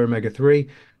receptors for omega-3.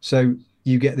 So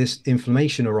you get this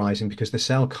inflammation arising because the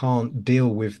cell can't deal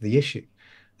with the issue.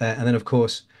 And then, of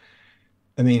course,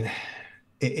 I mean,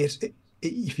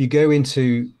 if you go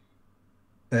into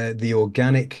the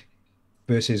organic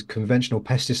versus conventional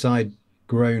pesticide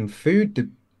grown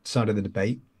food side of the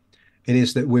debate, it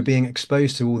is that we're being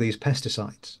exposed to all these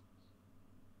pesticides,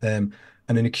 and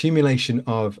an accumulation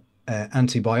of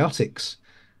antibiotics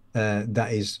that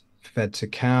is fed to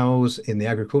cows in the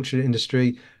agriculture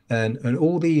industry, and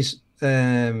all these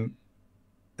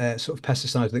sort of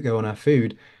pesticides that go on our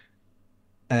food,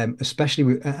 especially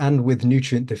with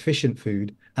nutrient deficient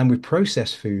food and with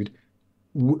processed food,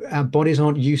 our bodies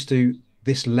aren't used to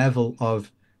this level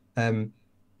of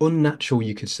unnatural,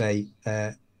 you could say,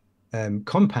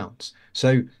 compounds.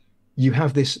 So you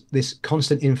have this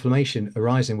constant inflammation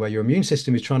arising where your immune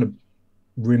system is trying to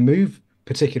remove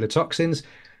particular toxins,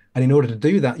 and in order to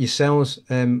do that, your cells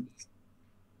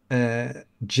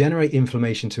generate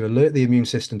inflammation to alert the immune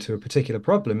system to a particular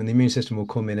problem, and the immune system will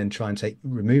come in and try and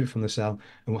remove it from the cell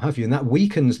and what have you, and that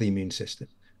weakens the immune system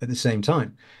at the same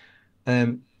time.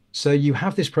 So you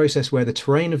have this process where the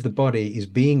terrain of the body is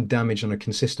being damaged on a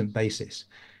consistent basis.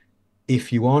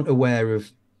 If you aren't aware of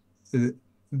the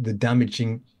damage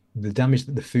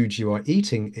that the foods you are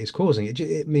eating is causing,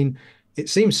 I mean, it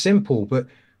seems simple, but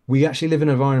we actually live in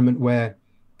an environment where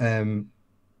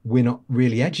we're not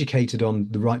really educated on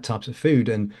the right types of food,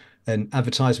 and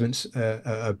advertisements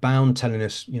abound telling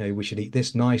us, we should eat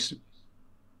this nice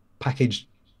packaged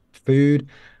food,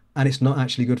 and it's not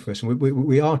actually good for us. And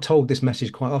we are told this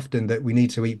message quite often that we need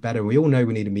to eat better. We all know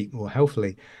we need to eat more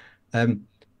healthily. Um,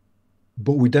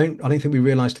 but I don't think we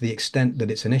realize to the extent that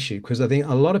it's an issue, because I think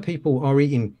a lot of people are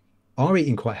eating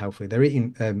quite healthily. They're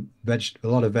eating a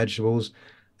lot of vegetables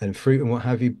and fruit and what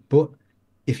have you. But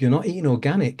if you're not eating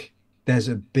organic, there's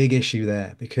a big issue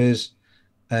there, because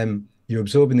you're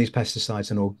absorbing these pesticides,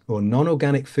 and or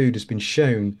non-organic food has been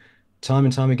shown time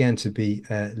and time again to be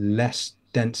less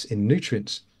dense in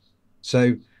nutrients.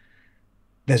 So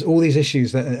there's all these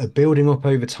issues that are building up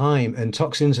over time, and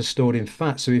toxins are stored in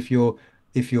fat. So if you're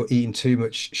eating too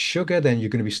much sugar, then you're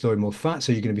going to be storing more fat.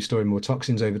 So you're going to be storing more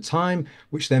toxins over time,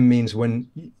 which then means when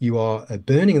you are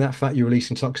burning that fat, you're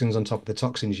releasing toxins on top of the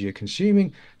toxins you're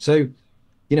consuming. So,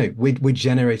 we're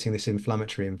generating this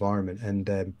inflammatory environment.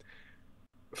 And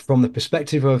from the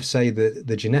perspective of, say,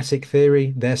 the genetic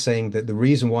theory, they're saying that the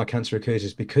reason why cancer occurs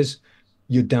is because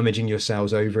you're damaging your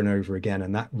cells over and over again,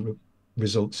 and that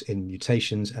results in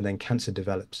mutations, and then cancer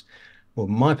develops. Well,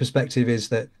 my perspective is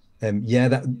that yeah,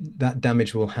 that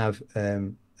damage will have uh,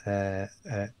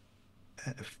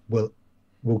 will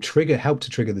help to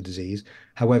trigger the disease.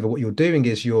 However, what you're doing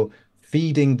is you're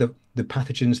feeding the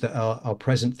pathogens that are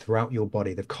present throughout your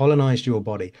body. They've colonized your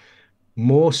body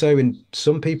more so in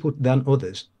some people than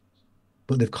others,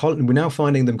 but we're now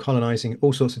finding them colonizing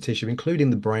all sorts of tissue, including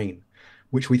the brain,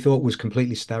 which we thought was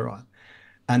completely sterile.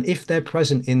 And if they're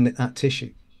present in that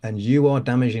tissue, and you are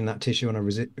damaging that tissue on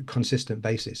a consistent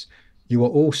basis, you are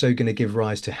also going to give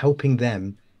rise to helping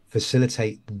them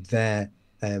facilitate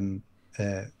um,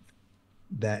 uh,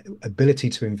 their ability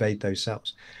to invade those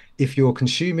cells. If you're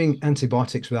consuming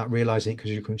antibiotics without realizing it,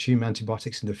 because you consume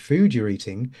antibiotics in the food you're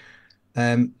eating,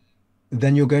 um,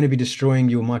 then you're going to be destroying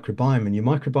your microbiome. And your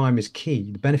microbiome is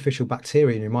key. The beneficial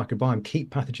bacteria in your microbiome keep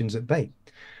pathogens at bay.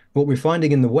 What we're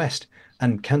finding in the West,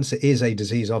 and cancer is a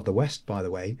disease of the West, by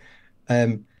the way,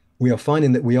 um, we are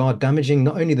finding that we are damaging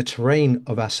not only the terrain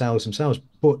of our cells themselves,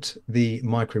 but the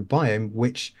microbiome,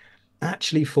 which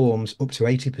actually forms up to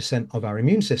 80% of our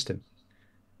immune system.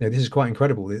 Now, this is quite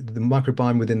incredible. The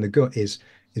microbiome within the gut is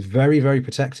very, very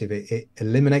protective. It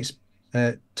eliminates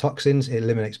toxins, it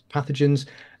eliminates pathogens,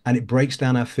 and it breaks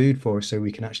down our food for us so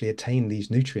we can actually attain these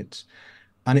nutrients.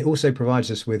 And it also provides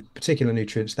us with particular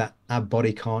nutrients that our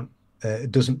body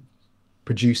doesn't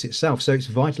produce itself. So it's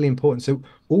vitally important. So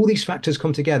all these factors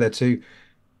come together to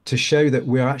show that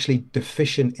we're actually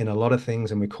deficient in a lot of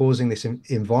things, and we're causing this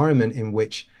environment in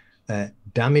which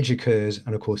damage occurs,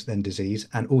 and of course then disease,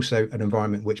 and also an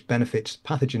environment which benefits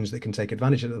pathogens that can take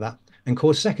advantage of that and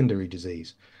cause secondary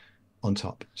disease on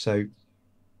top. So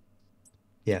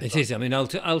yeah, It is. I mean,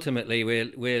 ultimately,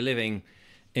 we're living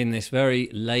in this very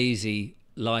lazy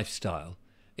lifestyle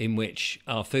in which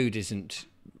our food isn't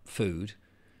food.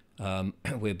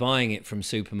 We're buying it from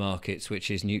supermarkets,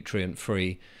 which is nutrient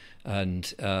free,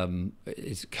 and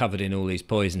is covered in all these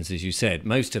poisons, as you said.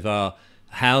 Most of our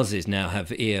houses now have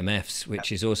EMFs,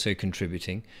 which is also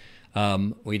contributing.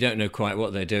 We don't know quite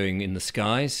what they're doing in the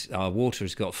skies. Our water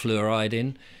has got fluoride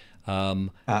in.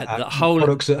 The whole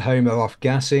products at home are off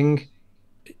gassing.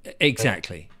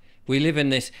 Exactly. We live in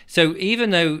this. So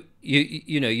even though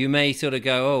you may sort of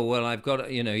go, oh well, I've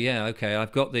got yeah, okay,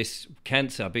 I've got this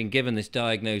cancer. I've been given this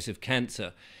diagnosis of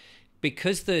cancer,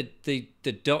 because the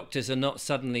doctors are not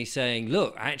suddenly saying,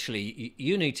 look, actually,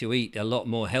 you need to eat a lot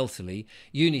more healthily.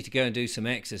 You need to go and do some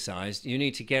exercise. You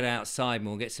need to get outside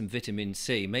more, get some vitamin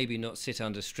C. Maybe not sit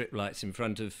under strip lights in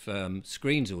front of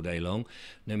screens all day long,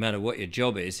 no matter what your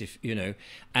job is. If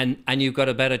and you've got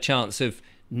a better chance of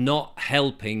not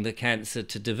helping the cancer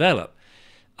to develop.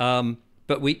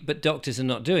 But doctors are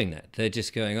not doing that. They're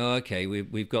just going, oh, okay,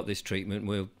 we've got this treatment.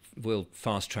 We'll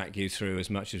fast track you through as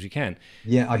much as we can.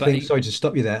 Yeah, I think, sorry to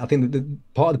stop you there. I think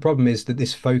that part of the problem is that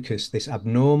this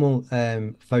abnormal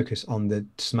focus on the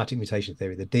somatic mutation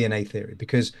theory, the DNA theory,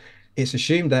 because it's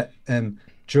assumed that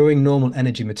during normal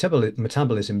energy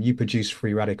metabolism, you produce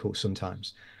free radicals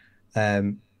sometimes.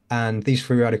 Um, and these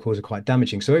free radicals are quite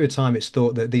damaging. So over time, it's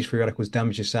thought that these free radicals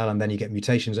damage your cell, and then you get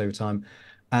mutations over time.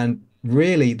 And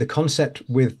really, the concept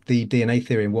with the DNA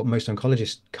theory, and what most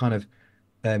oncologists kind of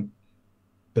um,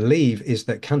 believe, is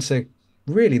that cancer,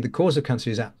 really, the cause of cancer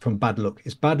is from bad luck.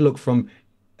 It's bad luck from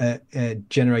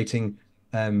generating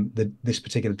this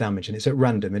particular damage, and it's at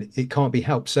random, and it can't be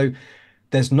helped. So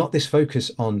there's not this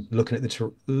focus on looking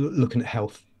at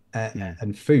health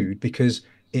and food, because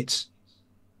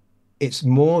it's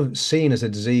more seen as a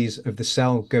disease of the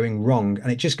cell going wrong,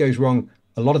 and it just goes wrong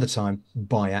a lot of the time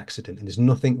by accident, and there's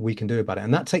nothing we can do about it.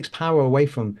 And that takes power away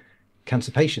from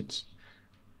cancer patients,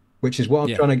 which is what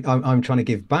Yeah. I'm trying to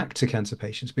give back to cancer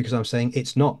patients, because I'm saying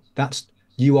it's not,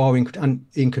 you are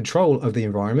in control of the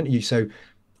environment. So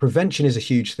prevention is a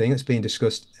huge thing that's being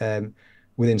discussed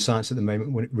within science at the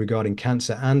moment regarding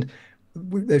cancer. And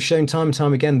they've shown time and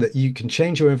time again that you can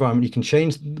change your environment, you can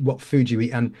change what food you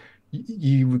eat, and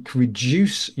you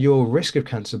reduce your risk of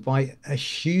cancer by a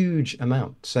huge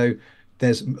amount. So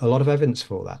there's a lot of evidence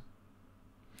for that.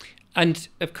 And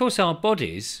of course, our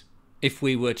bodies, if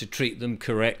we were to treat them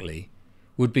correctly,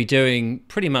 would be doing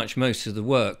pretty much most of the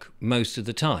work most of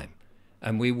the time.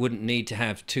 And we wouldn't need to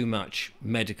have too much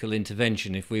medical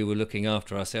intervention if we were looking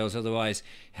after ourselves. Otherwise,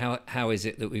 how is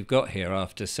it that we've got here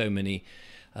after so many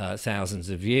thousands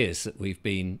of years that we've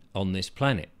been on this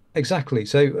planet? Exactly.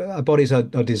 So our bodies are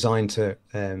designed to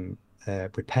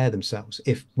repair themselves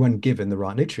if when given the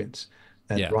right nutrients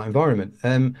and the Yeah. right environment.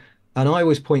 And I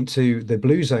always point to the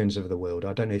blue zones of the world.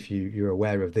 I don't know if you're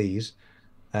aware of these,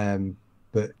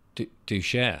 but Do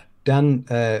share. Dan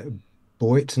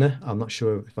Boitner, I'm not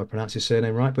sure if I pronounce his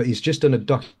surname right, but he's just done a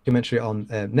documentary on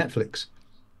Netflix,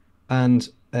 and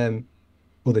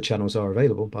other channels are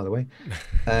available, by the way.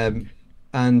 Um,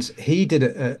 and he did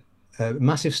a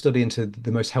massive study into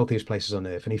the most healthiest places on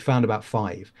Earth, and he found about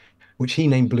five, which he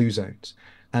named blue zones.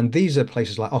 And these are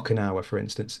places like Okinawa, for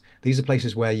instance. These are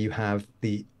places where you have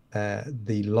the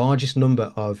largest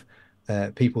number of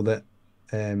people that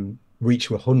reach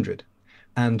 100,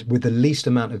 and with the least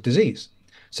amount of disease.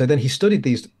 So then he studied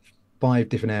these five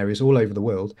different areas all over the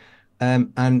world,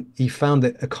 and he found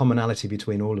that a commonality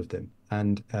between all of them.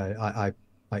 And I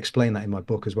explain that in my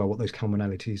book as well, what those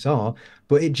commonalities are.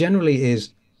 But it generally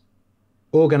is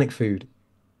organic food,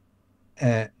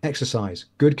 exercise,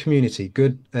 good community,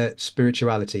 good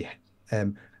spirituality,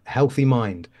 healthy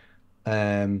mind,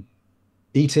 um,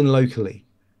 eating locally,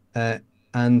 uh,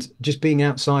 and just being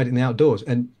outside in the outdoors.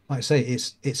 And like I say,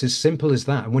 it's as simple as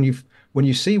that. And when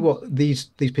you see what these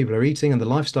people are eating and the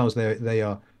lifestyles they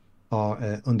are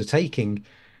undertaking,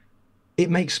 it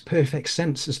makes perfect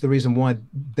sense as the reason why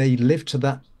they live to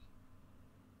that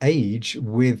age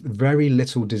with very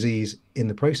little disease in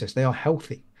the process. They are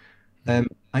healthy. Mm.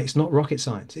 It's not rocket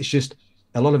science. It's just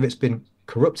a lot of it's been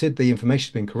corrupted. The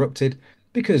information's been corrupted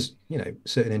because,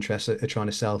 certain interests are trying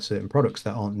to sell certain products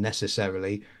that aren't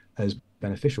necessarily as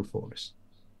beneficial for us.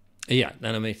 Yeah,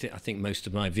 and I mean, I think most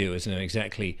of my viewers know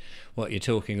exactly what you're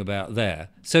talking about there.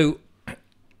 So,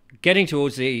 getting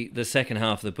towards the second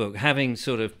half of the book, having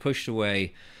sort of pushed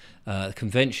away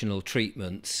conventional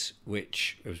treatments,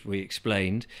 which, as we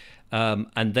explained,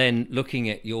 and then looking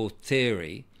at your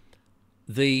theory,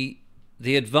 the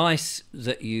the advice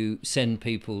that you send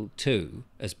people to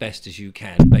as best as you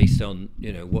can, based on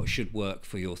what should work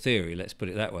for your theory. Let's put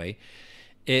it that way.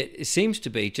 It seems to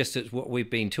be just as what we've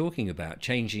been talking about,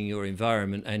 changing your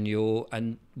environment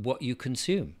and what you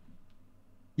consume.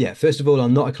 Yeah, first of all,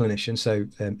 I'm not a clinician, so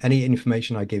any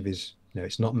information I give is,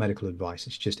 it's not medical advice,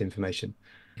 it's just information.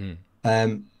 Mm.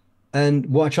 Um, and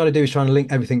what I try to do is try and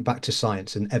link everything back to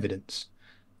science and evidence.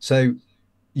 So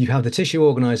you have the tissue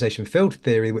organization field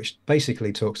theory, which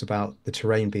basically talks about the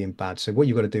terrain being bad. So what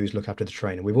you've got to do is look after the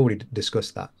terrain, and we've already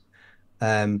discussed that.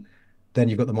 Um, then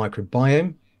you've got the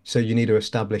microbiome. So you need to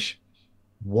establish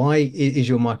why is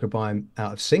your microbiome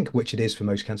out of sync, which it is for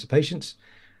most cancer patients.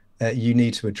 You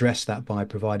need to address that by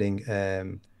providing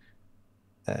an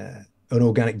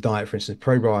organic diet, for instance,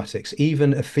 probiotics,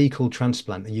 even a fecal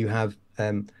transplant. You have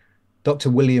Dr.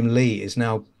 William Lee is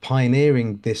now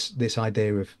pioneering this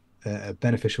idea of a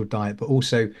beneficial diet, but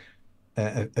also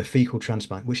a fecal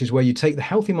transplant, which is where you take the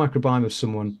healthy microbiome of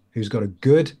someone who's got a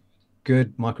good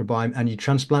microbiome, and you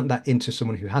transplant that into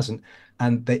someone who hasn't,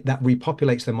 and that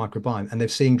repopulates their microbiome, and they're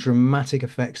seeing dramatic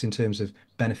effects in terms of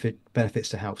benefits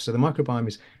to health. So the microbiome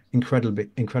is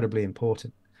incredibly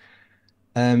important.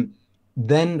 Um,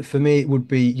 then for me, it would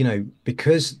be,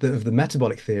 because of the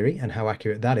metabolic theory and how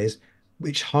accurate that is,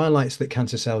 which highlights that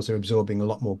cancer cells are absorbing a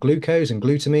lot more glucose and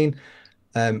glutamine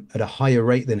at a higher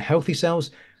rate than healthy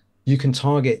cells. You can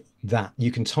target that.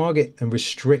 You can target and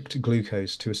restrict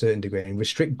glucose to a certain degree and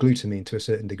restrict glutamine to a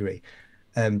certain degree.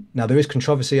 Now, there is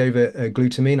controversy over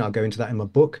glutamine. I'll go into that in my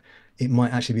book. It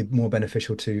might actually be more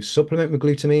beneficial to supplement with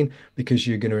glutamine because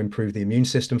you're going to improve the immune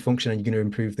system function and you're going to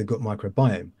improve the gut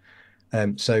microbiome.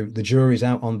 So the jury's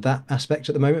out on that aspect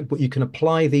at the moment, but you can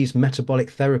apply these metabolic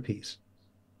therapies,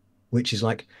 which is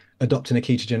like adopting a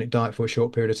ketogenic diet for a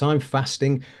short period of time,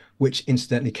 fasting, which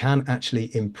incidentally can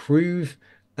actually improve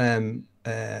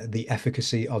the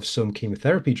efficacy of some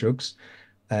chemotherapy drugs.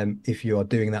 If you are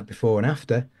doing that before and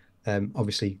after,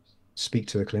 obviously speak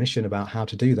to a clinician about how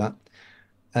to do that.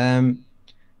 Um,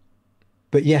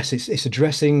 but yes, it's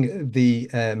addressing the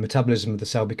metabolism of the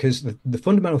cell because the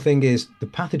fundamental thing is the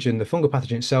pathogen, the fungal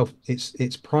pathogen itself,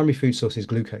 its primary food source is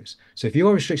glucose. So if you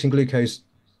are restricting glucose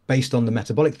based on the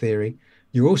metabolic theory,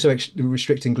 you're also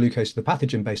restricting glucose to the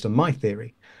pathogen based on my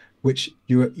theory, which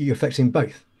you're affecting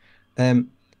both. Um,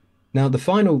 Now, the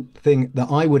final thing that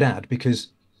I would add, because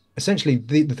essentially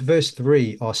the first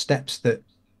three are steps that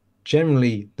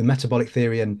generally the metabolic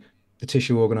theory and the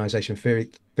tissue organization theory,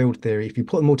 field theory, if you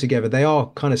put them all together, they are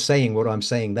kind of saying what I'm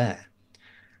saying there.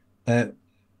 Uh,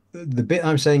 the bit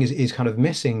I'm saying is kind of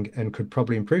missing and could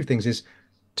probably improve things is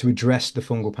to address the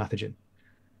fungal pathogen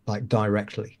like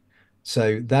directly.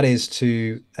 So that is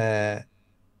to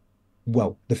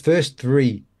well, the first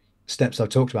three steps I've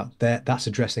talked about there, that's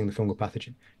addressing the fungal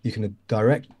pathogen. You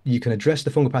can address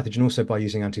the fungal pathogen also by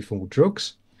using antifungal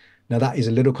drugs. Now that is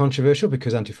a little controversial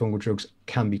because antifungal drugs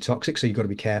can be toxic, so you've got to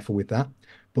be careful with that.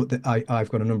 But I've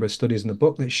got a number of studies in the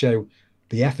book that show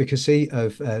the efficacy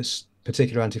of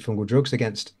particular antifungal drugs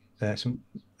against some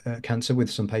cancer with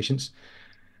some patients.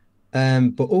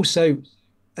 But also,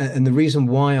 and the reason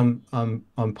why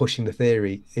I'm pushing the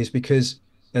theory is because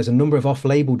there's a number of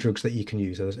off-label drugs that you can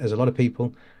use. There's a lot of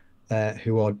people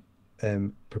who are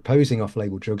proposing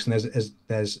off-label drugs, and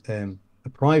there's a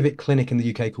private clinic in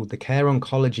the UK called the Care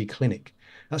Oncology Clinic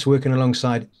that's working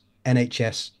alongside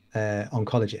NHS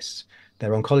oncologists.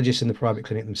 They're oncologists in the private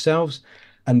clinic themselves,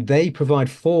 and they provide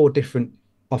four different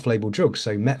off-label drugs.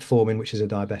 So metformin, which is a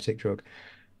diabetic drug,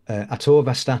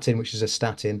 atorvastatin, which is a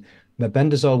statin,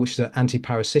 mebendazole, which is an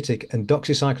antiparasitic, and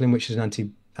doxycycline, which is an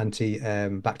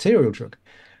antibacterial drug.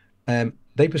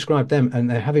 They prescribe them, and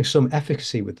they're having some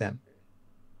efficacy with them.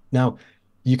 Now,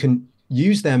 you can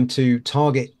use them to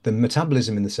target the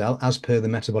metabolism in the cell as per the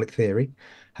metabolic theory.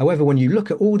 However, when you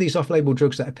look at all these off-label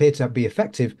drugs that appear to be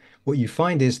effective, what you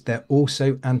find is they're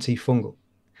also antifungal.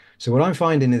 So what I'm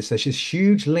finding is there's this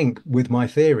huge link with my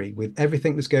theory, with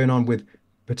everything that's going on with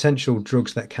potential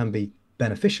drugs that can be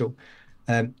beneficial.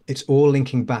 It's all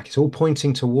linking back. It's all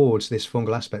pointing towards this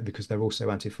fungal aspect because they're also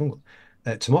antifungal.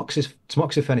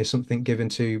 Tamoxifen is something given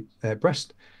to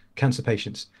breast cancer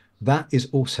patients. That is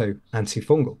also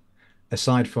antifungal,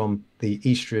 aside from the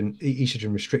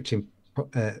estrogen restricting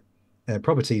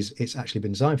properties it's actually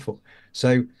been designed for.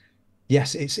 So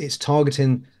yes, it's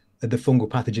targeting the fungal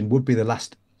pathogen would be the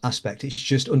last aspect. It's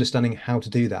just understanding how to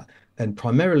do that. And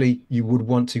primarily, you would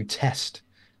want to test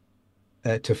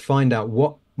to find out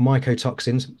what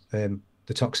mycotoxins,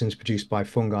 the toxins produced by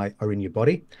fungi, are in your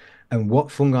body, and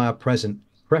what fungi are present,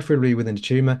 preferably within the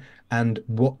tumor, and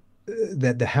what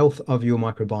the health of your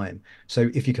microbiome. So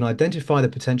if you can identify the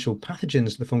potential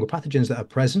pathogens, the fungal pathogens that are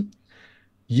present,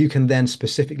 you can then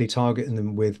specifically target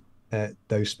them with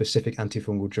those specific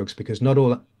antifungal drugs because not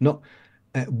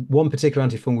one particular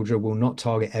antifungal drug will not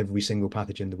target every single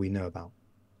pathogen that we know about.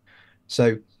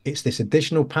 So it's this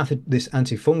additional this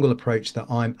antifungal approach that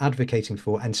I'm advocating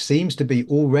for and seems to be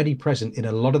already present in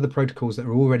a lot of the protocols that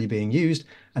are already being used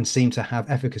and seem to have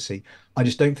efficacy. I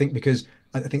just don't think because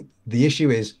I think the issue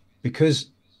is because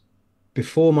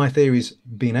before my theory's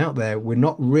been out there, we're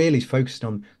not really focused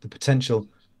on the potential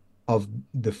of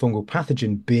the fungal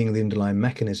pathogen being the underlying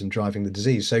mechanism driving the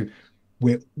disease. So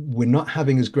we're not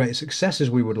having as great a success as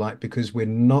we would like because we're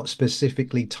not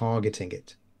specifically targeting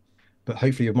it. But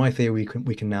hopefully, with my theory,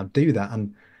 we can now do that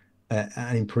and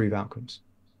improve outcomes.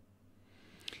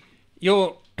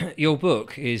 Your your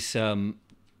book is,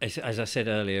 as I said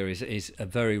earlier, is a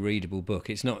very readable book.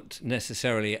 It's not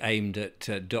necessarily aimed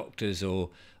at doctors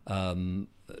or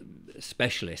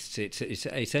specialists.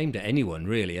 It's aimed at anyone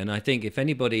really. And I think if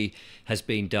anybody has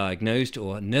been diagnosed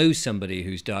or knows somebody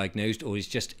who's diagnosed or is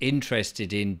just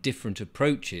interested in different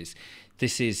approaches,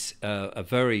 this is a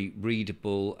very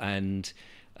readable and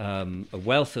a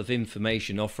wealth of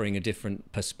information offering a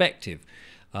different perspective.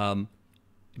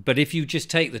 But if you just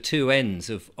take the two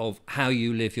ends of how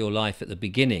you live your life at the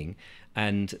beginning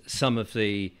and some of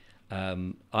the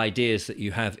ideas that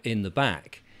you have in the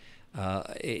back,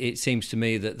 it seems to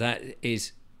me that that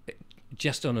is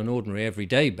just on an ordinary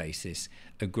everyday basis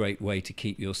a great way to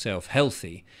keep yourself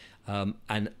healthy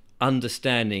and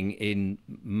understanding in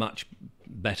much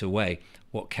better way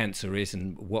what cancer is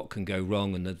and what can go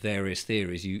wrong and the various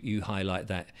theories. You highlight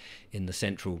that in the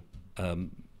central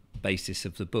basis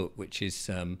of the book, which is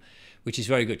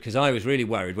very good, because I was really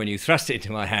worried when you thrust it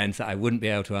into my hands that I wouldn't be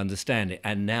able to understand it,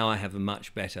 and now I have a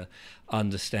much better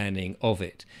understanding of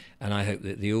it, and I hope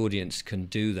that the audience can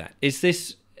do that. Is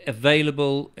this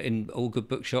available in all good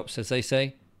bookshops, as they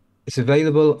say? It's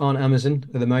available on Amazon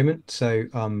at the moment, so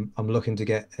I'm looking to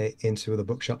get it into other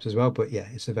bookshops as well. But yeah,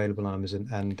 it's available on Amazon,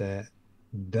 and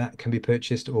that can be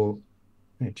purchased or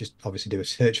just obviously do a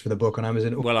search for the book on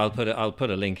Amazon. Well, I'll put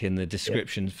a link in the Yeah.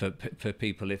 description for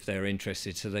people if they're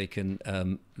interested, so they can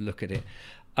look at it.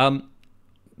 Um,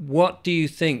 what do you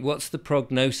think? What's the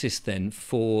prognosis then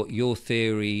for your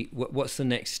theory? What's the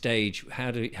next stage?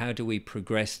 How do we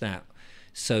progress that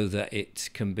so that it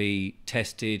can be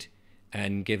tested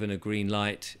and given a green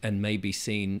light and maybe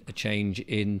seen a change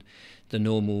in the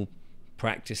normal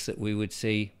practice that we would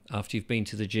see after you've been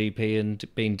to the GP and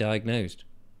been diagnosed?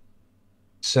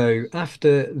 So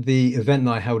after the event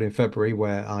that I held in February,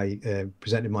 where I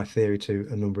presented my theory to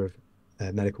a number of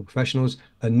medical professionals,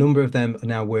 a number of them are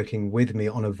now working with me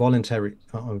on a voluntary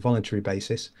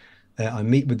basis. I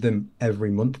meet with them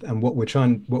every month, and what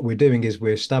we're doing is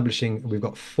we're establishing. We've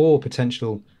got four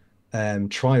potential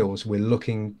trials we're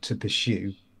looking to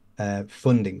pursue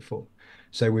funding for.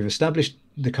 So we've established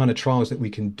the kind of trials that we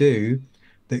can do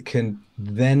that can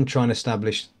then try and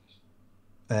establish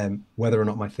whether or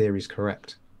not my theory is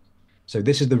correct. So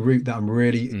this is the route that I'm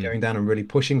really Mm. going down and really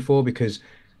pushing for, because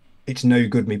it's no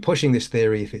good me pushing this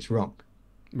theory if it's wrong.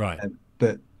 Right.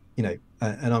 But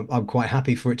and I'm quite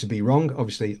happy for it to be wrong.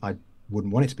 Obviously, I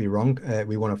wouldn't want it to be wrong.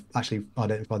 We want to actually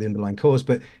identify the underlying cause.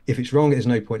 But if it's wrong, there's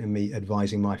no point in me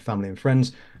advising my family and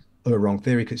friends of a wrong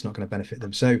theory, because it's not going to benefit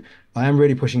them. So I am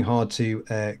really pushing hard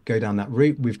to go down that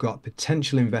route. We've got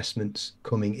potential investments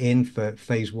coming in for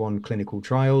phase 1 clinical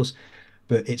trials,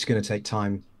 but it's going to take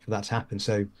time for that to happen.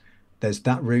 So there's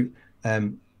that route.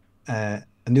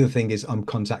 Another thing is I'm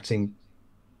going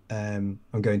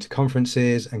to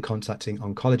conferences and contacting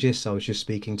oncologists. I was just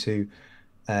speaking to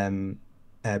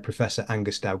Professor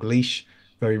Angus Dalgleish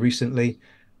very recently,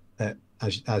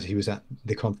 as he was at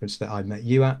the conference that I met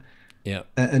you at, Yeah.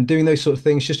 and doing those sort of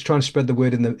things, just to try and spread the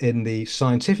word in the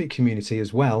scientific community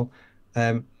as well,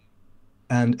 and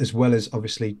as well as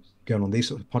obviously going on these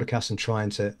sort of podcasts and trying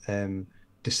to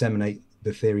disseminate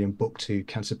the theory and book to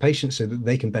cancer patients so that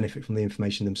they can benefit from the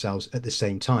information themselves at the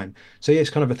same time. So yeah,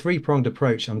 it's kind of a three-pronged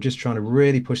approach. I'm just trying to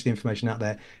really push the information out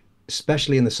there,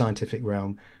 especially in the scientific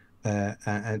realm,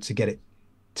 and to get it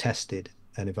tested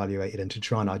and evaluated, and to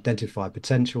try and identify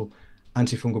potential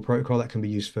antifungal protocol that can be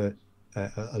used for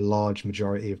a large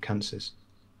majority of cancers.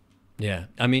 Yeah,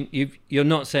 I mean, you're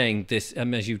not saying this,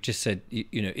 as you've just said.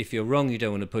 If you're wrong, you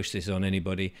don't want to push this on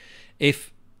anybody.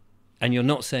 And you're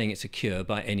not saying it's a cure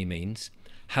by any means.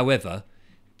 However,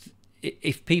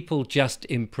 if people just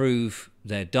improve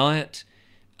their diet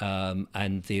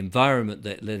and the environment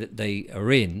that they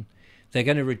are in, they're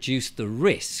going to reduce the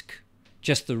risk,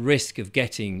 just the risk of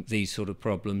getting these sort of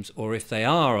problems. Or if they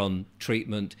are on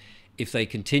treatment, if they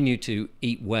continue to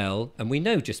eat well, and we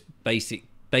know just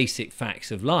basic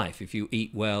facts of life. If you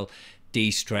eat well,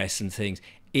 de-stress and things,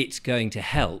 it's going to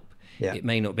help. Yeah. It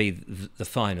may not be the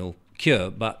final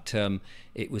cure, but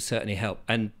it will certainly help.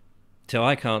 And so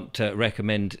I can't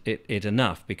recommend it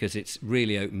enough, because it's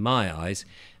really opened my eyes.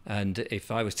 And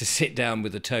if I was to sit down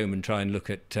with a tome and try and look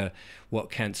at what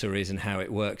cancer is and how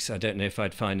it works, I don't know if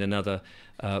I'd find another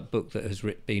book that has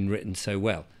been written so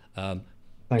well.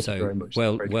 Thank you very much.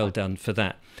 Well done for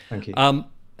that. Thank you.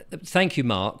 Thank you,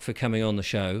 Mark, for coming on the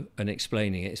show and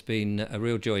explaining it. It's been a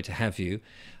real joy to have you.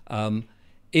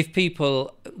 If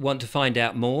people want to find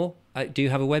out more, do you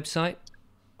have a website?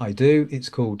 I do. It's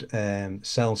called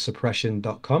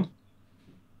cellsuppression.com.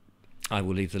 I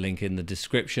will leave the link in the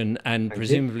description. And Thank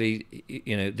presumably,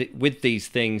 with these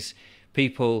things,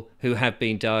 people who have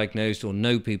been diagnosed or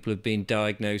know people who have been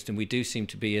diagnosed, and we do seem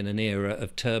to be in an era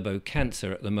of turbo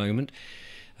cancer at the moment,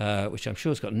 which I'm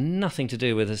sure has got nothing to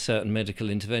do with a certain medical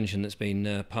intervention that's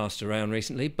been passed around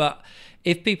recently. But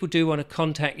if people do want to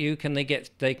contact you,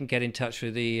 they can get in touch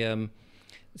with the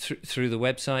through the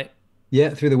website?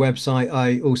 Yeah, through the website.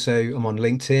 I also am on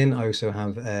LinkedIn. I also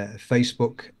have a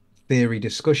Facebook theory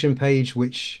discussion page,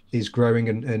 which is growing,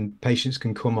 and patients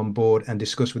can come on board and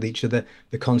discuss with each other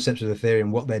the concepts of the theory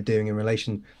and what they're doing in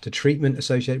relation to treatment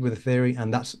associated with the theory.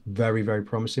 And that's very, very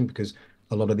promising, because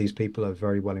a lot of these people are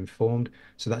very well informed.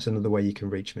 So that's another way you can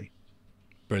reach me.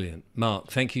 Brilliant. Mark,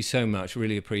 thank you so much.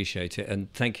 Really appreciate it.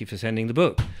 And thank you for sending the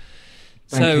book.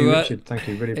 Thank you, Richard. Thank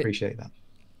you. Really appreciate that.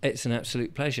 It's an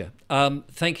absolute pleasure.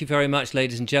 Thank you very much,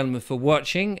 ladies and gentlemen, for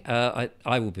watching. I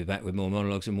will be back with more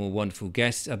monologues and more wonderful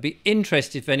guests. I'd be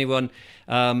interested if anyone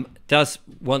does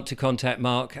want to contact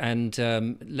Mark, and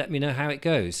let me know how it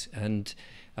goes. And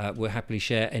we'll happily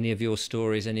share any of your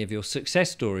stories, any of your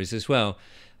success stories as well.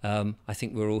 I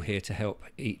think we're all here to help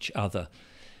each other.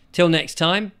 Till next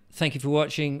time, thank you for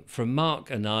watching. From Mark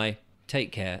and I,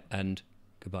 take care and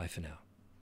goodbye for now.